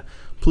Tactica,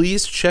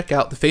 please check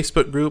out the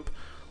Facebook group.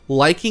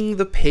 Liking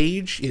the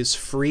page is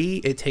free.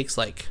 It takes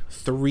like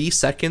 3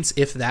 seconds,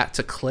 if that,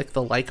 to click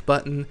the like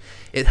button.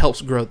 It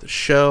helps grow the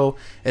show.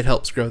 It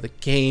helps grow the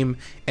game.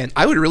 And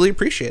I would really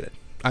appreciate it.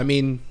 I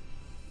mean,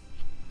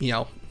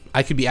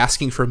 I could be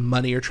asking for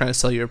money or trying to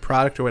sell you a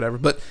product or whatever,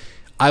 but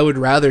I would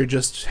rather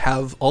just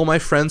have all my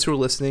friends who are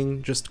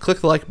listening just click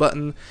the like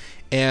button,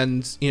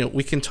 and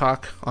we can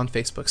talk on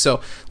Facebook.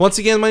 So once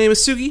again, my name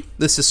is Sugi.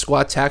 This is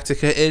Squad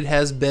Tactica. It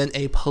has been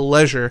a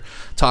pleasure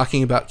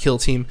talking about Kill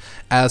Team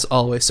as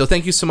always. So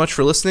thank you so much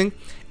for listening,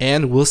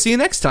 and we'll see you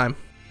next time.